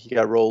he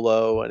got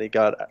Rolo and he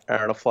got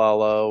Aaron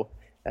Aflalo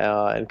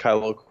and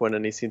Kyle O'Quinn,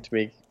 and he seemed to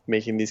be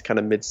making these kind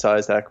of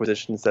mid-sized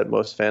acquisitions that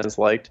most fans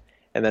liked,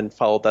 and then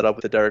followed that up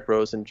with the Derrick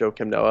Rose and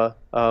Joakim Noah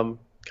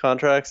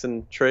contracts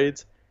and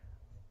trades.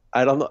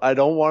 I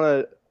don't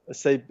want to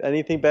say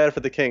anything bad for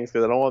the Kings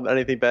because I don't want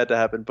anything bad to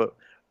happen, but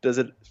does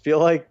it feel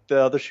like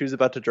the other shoe's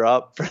about to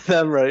drop for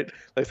them, right?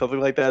 Like something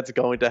like that's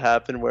going to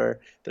happen where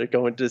they're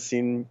going to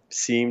seem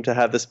to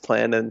have this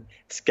plan and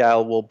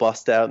Scal will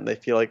bust out and they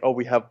feel like, oh,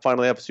 we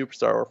finally have a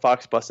superstar, or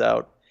Fox busts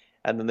out,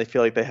 and then they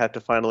feel like they have to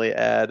finally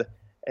add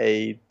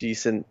a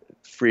decent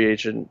free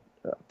agent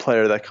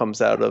player that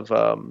comes out of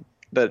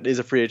that is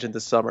a free agent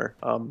this summer.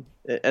 And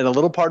a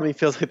little part of me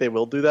feels like they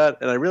will do that,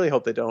 and I really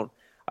hope they don't.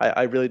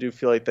 I really do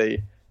feel like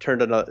they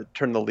turned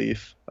the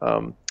leaf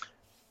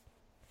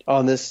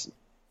on this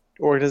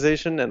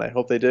organization, and I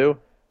hope they do.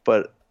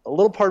 But a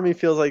little part of me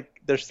feels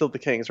like they're still the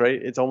Kings,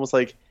 right? It's almost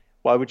like,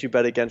 why would you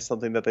bet against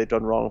something that they've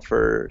done wrong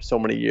for so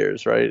many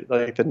years, right?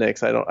 Like the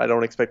Knicks, I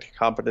don't expect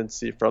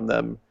competency from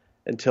them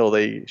until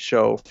they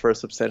show for a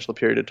substantial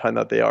period of time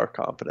that they are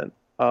competent.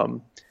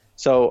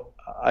 So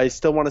I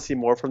still want to see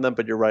more from them,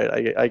 but you're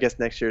right. I guess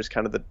next year is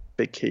kind of the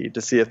big key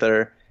to see if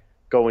they're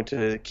going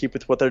to keep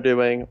with what they're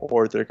doing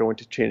or they're going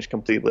to change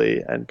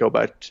completely and go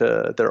back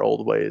to their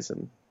old ways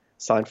and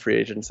sign free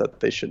agents that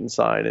they shouldn't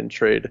sign and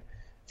trade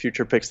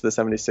future picks to the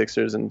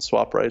 76ers and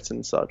swap rights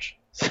and such.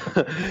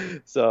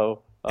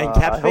 So and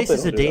cap space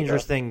is a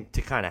dangerous thing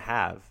to kind of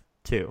have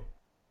too,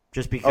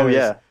 just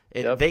because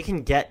they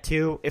can get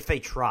to, if they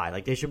try,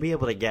 like they should be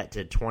able to get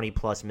to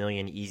 20+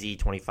 million easy,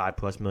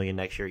 25+ million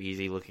next year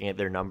easy, looking at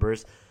their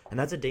numbers. And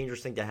that's a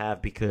dangerous thing to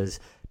have because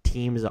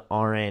teams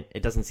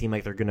it doesn't seem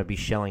like they're going to be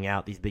shelling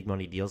out these big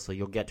money deals. So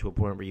you'll get to a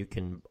point where you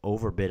can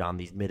overbid on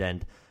these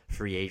mid-end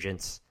free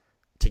agents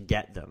to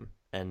get them.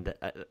 And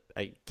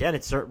again,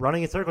 it's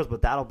running in circles,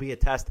 but that'll be a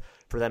test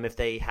for them if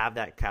they have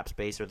that cap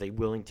space. Are they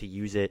willing to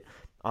use it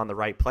on the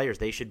right players?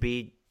 They should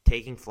be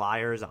taking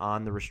flyers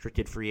on the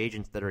restricted free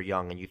agents that are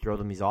young, and you throw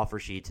them these offer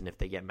sheets, and if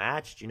they get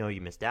matched,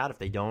 you missed out. If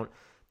they don't,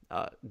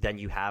 then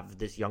you have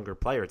this younger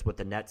player. It's what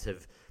the Nets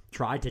have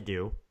tried to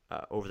do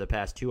over the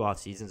past 2 off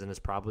seasons, and it's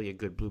probably a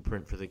good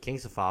blueprint for the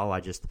Kings to follow.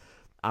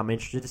 I'm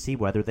interested to see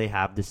whether they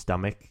have the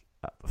stomach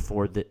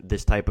for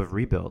this type of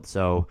rebuild.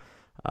 So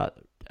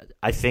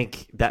I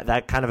think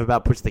that kind of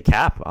about puts the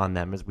cap on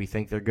them, as we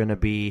think they're going to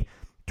be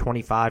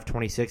 25,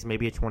 26,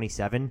 maybe a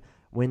 27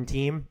 win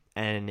team.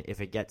 And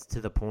if it gets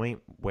to the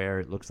point where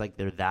it looks like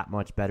they're that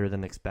much better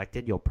than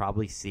expected, you'll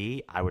probably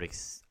see, I would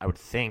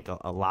think,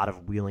 a lot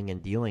of wheeling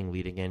and dealing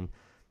leading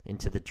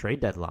into the trade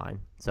deadline.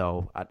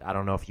 So I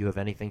don't know if you have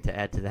anything to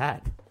add to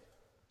that.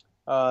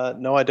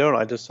 No, I don't.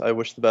 I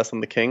wish the best on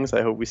the Kings.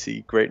 I hope we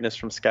see greatness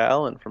from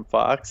Scal and from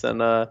Fox,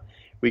 and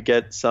we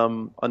get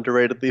some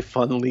underratedly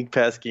fun League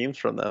Pass games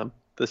from them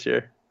this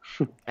year.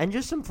 And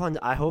just some fun.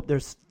 I hope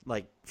there's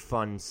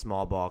fun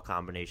small ball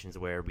combinations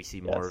where we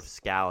see more of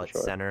Scal at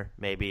center.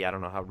 Maybe, I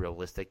don't know how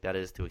realistic that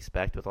is to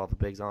expect with all the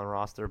bigs on the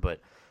roster, but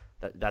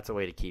that's a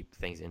way to keep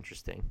things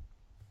interesting.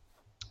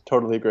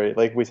 Totally agree.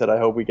 Like we said, I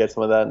hope we get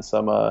some of that, and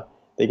some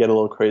they get a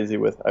little crazy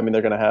with. I mean,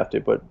 they're going to have to,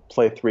 but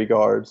play 3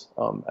 guards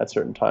at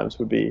certain times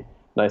would be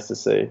nice to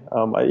see.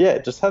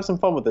 Just have some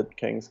fun with it,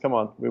 Kings. Come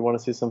on, we want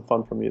to see some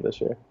fun from you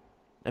this year.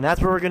 And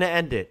that's where we're going to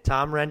end it.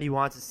 Tom Rendy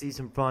wants to see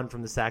some fun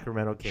from the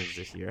Sacramento Kings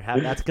this year.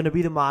 That's going to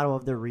be the motto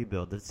of their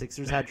rebuild. The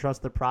Sixers had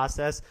trust the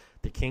process.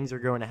 The Kings are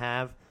going to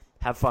have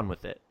fun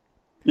with it.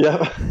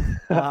 Yeah.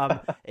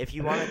 If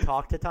you want to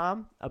talk to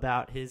Tom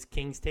about his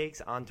Kings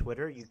takes on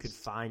Twitter, you could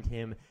find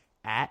him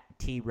at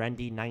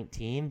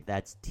TRendy19.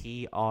 That's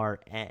TRENDE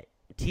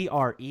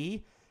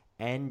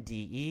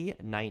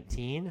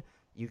 19.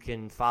 You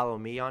can follow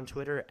me on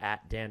Twitter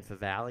at Dan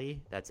Favale.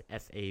 That's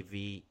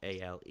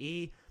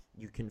FAVALE.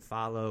 You can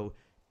follow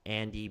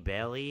Andy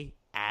Bailey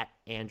at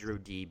Andrew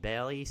D.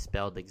 Bailey,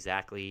 spelled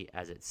exactly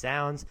as it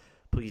sounds.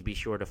 Please be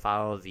sure to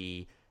follow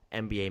the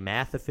NBA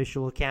Math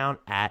official account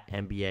at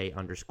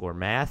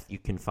NBA_math. You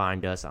can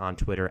find us on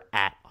Twitter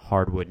at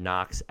Hardwood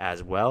Knocks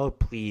as well.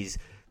 Please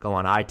go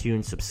on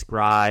iTunes,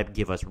 subscribe,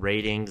 give us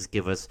ratings,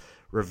 give us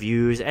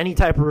reviews. Any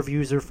type of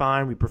reviews are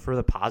fine. We prefer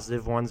the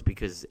positive ones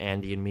because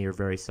Andy and me are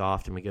very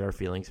soft and we get our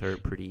feelings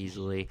hurt pretty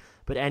easily.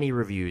 But any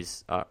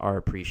reviews are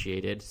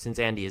appreciated. Since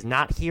Andy is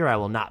not here, I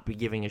will not be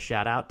giving a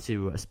shout out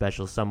to a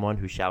special someone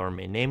who shall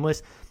remain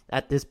nameless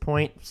at this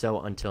point.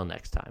 So until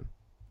next time.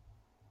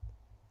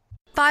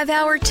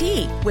 5-Hour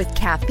Tea with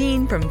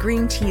caffeine from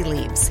green tea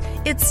leaves.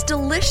 It's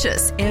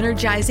delicious,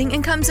 energizing,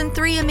 and comes in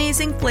 3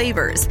 amazing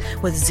flavors.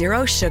 With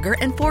 0 sugar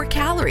and 4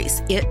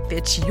 calories, it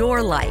fits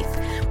your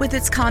life. With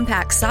its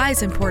compact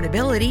size and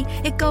portability,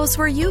 it goes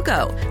where you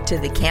go. To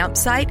the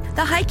campsite,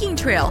 the hiking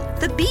trail,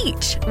 the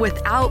beach,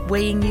 without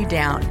weighing you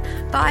down.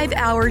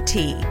 5-Hour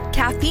Tea.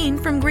 Caffeine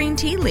from green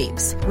tea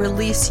leaves.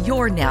 Release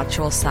your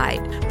natural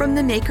side. From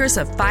the makers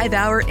of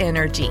 5-Hour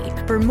Energy.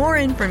 For more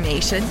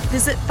information,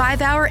 visit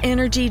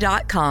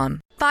 5hourenergy.com.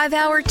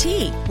 5-Hour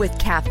Tea with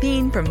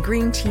caffeine from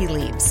green tea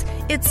leaves.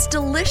 It's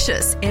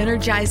delicious,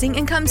 energizing,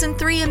 and comes in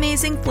 3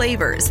 amazing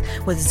flavors.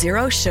 With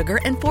 0 sugar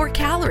and 4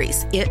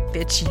 calories, it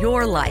fits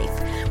your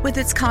life. With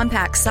its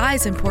compact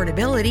size and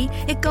portability,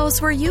 it goes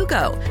where you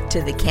go.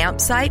 To the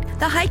campsite,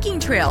 the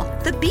hiking trail,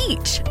 the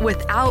beach,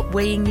 without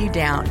weighing you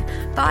down.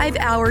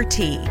 5-Hour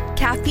Tea.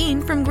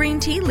 Caffeine from green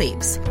tea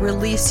leaves.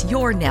 Release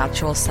your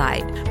natural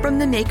side. From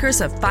the makers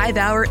of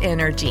 5-Hour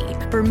Energy.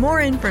 For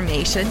more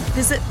information,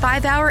 visit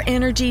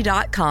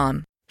 5hourenergy.com.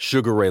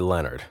 Sugar Ray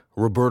Leonard,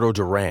 Roberto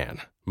Duran,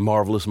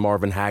 Marvelous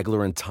Marvin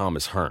Hagler, and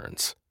Thomas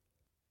Hearns.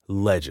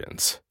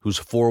 Legends, whose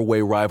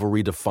 4-way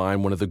rivalry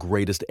defined one of the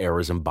greatest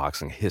eras in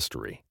boxing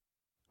history.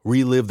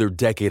 Relive their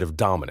decade of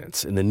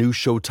dominance in the new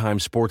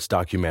Showtime sports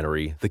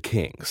documentary, The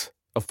Kings,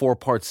 a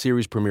 4-part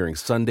series premiering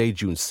Sunday,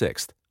 June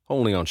 6th,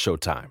 only on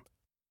Showtime.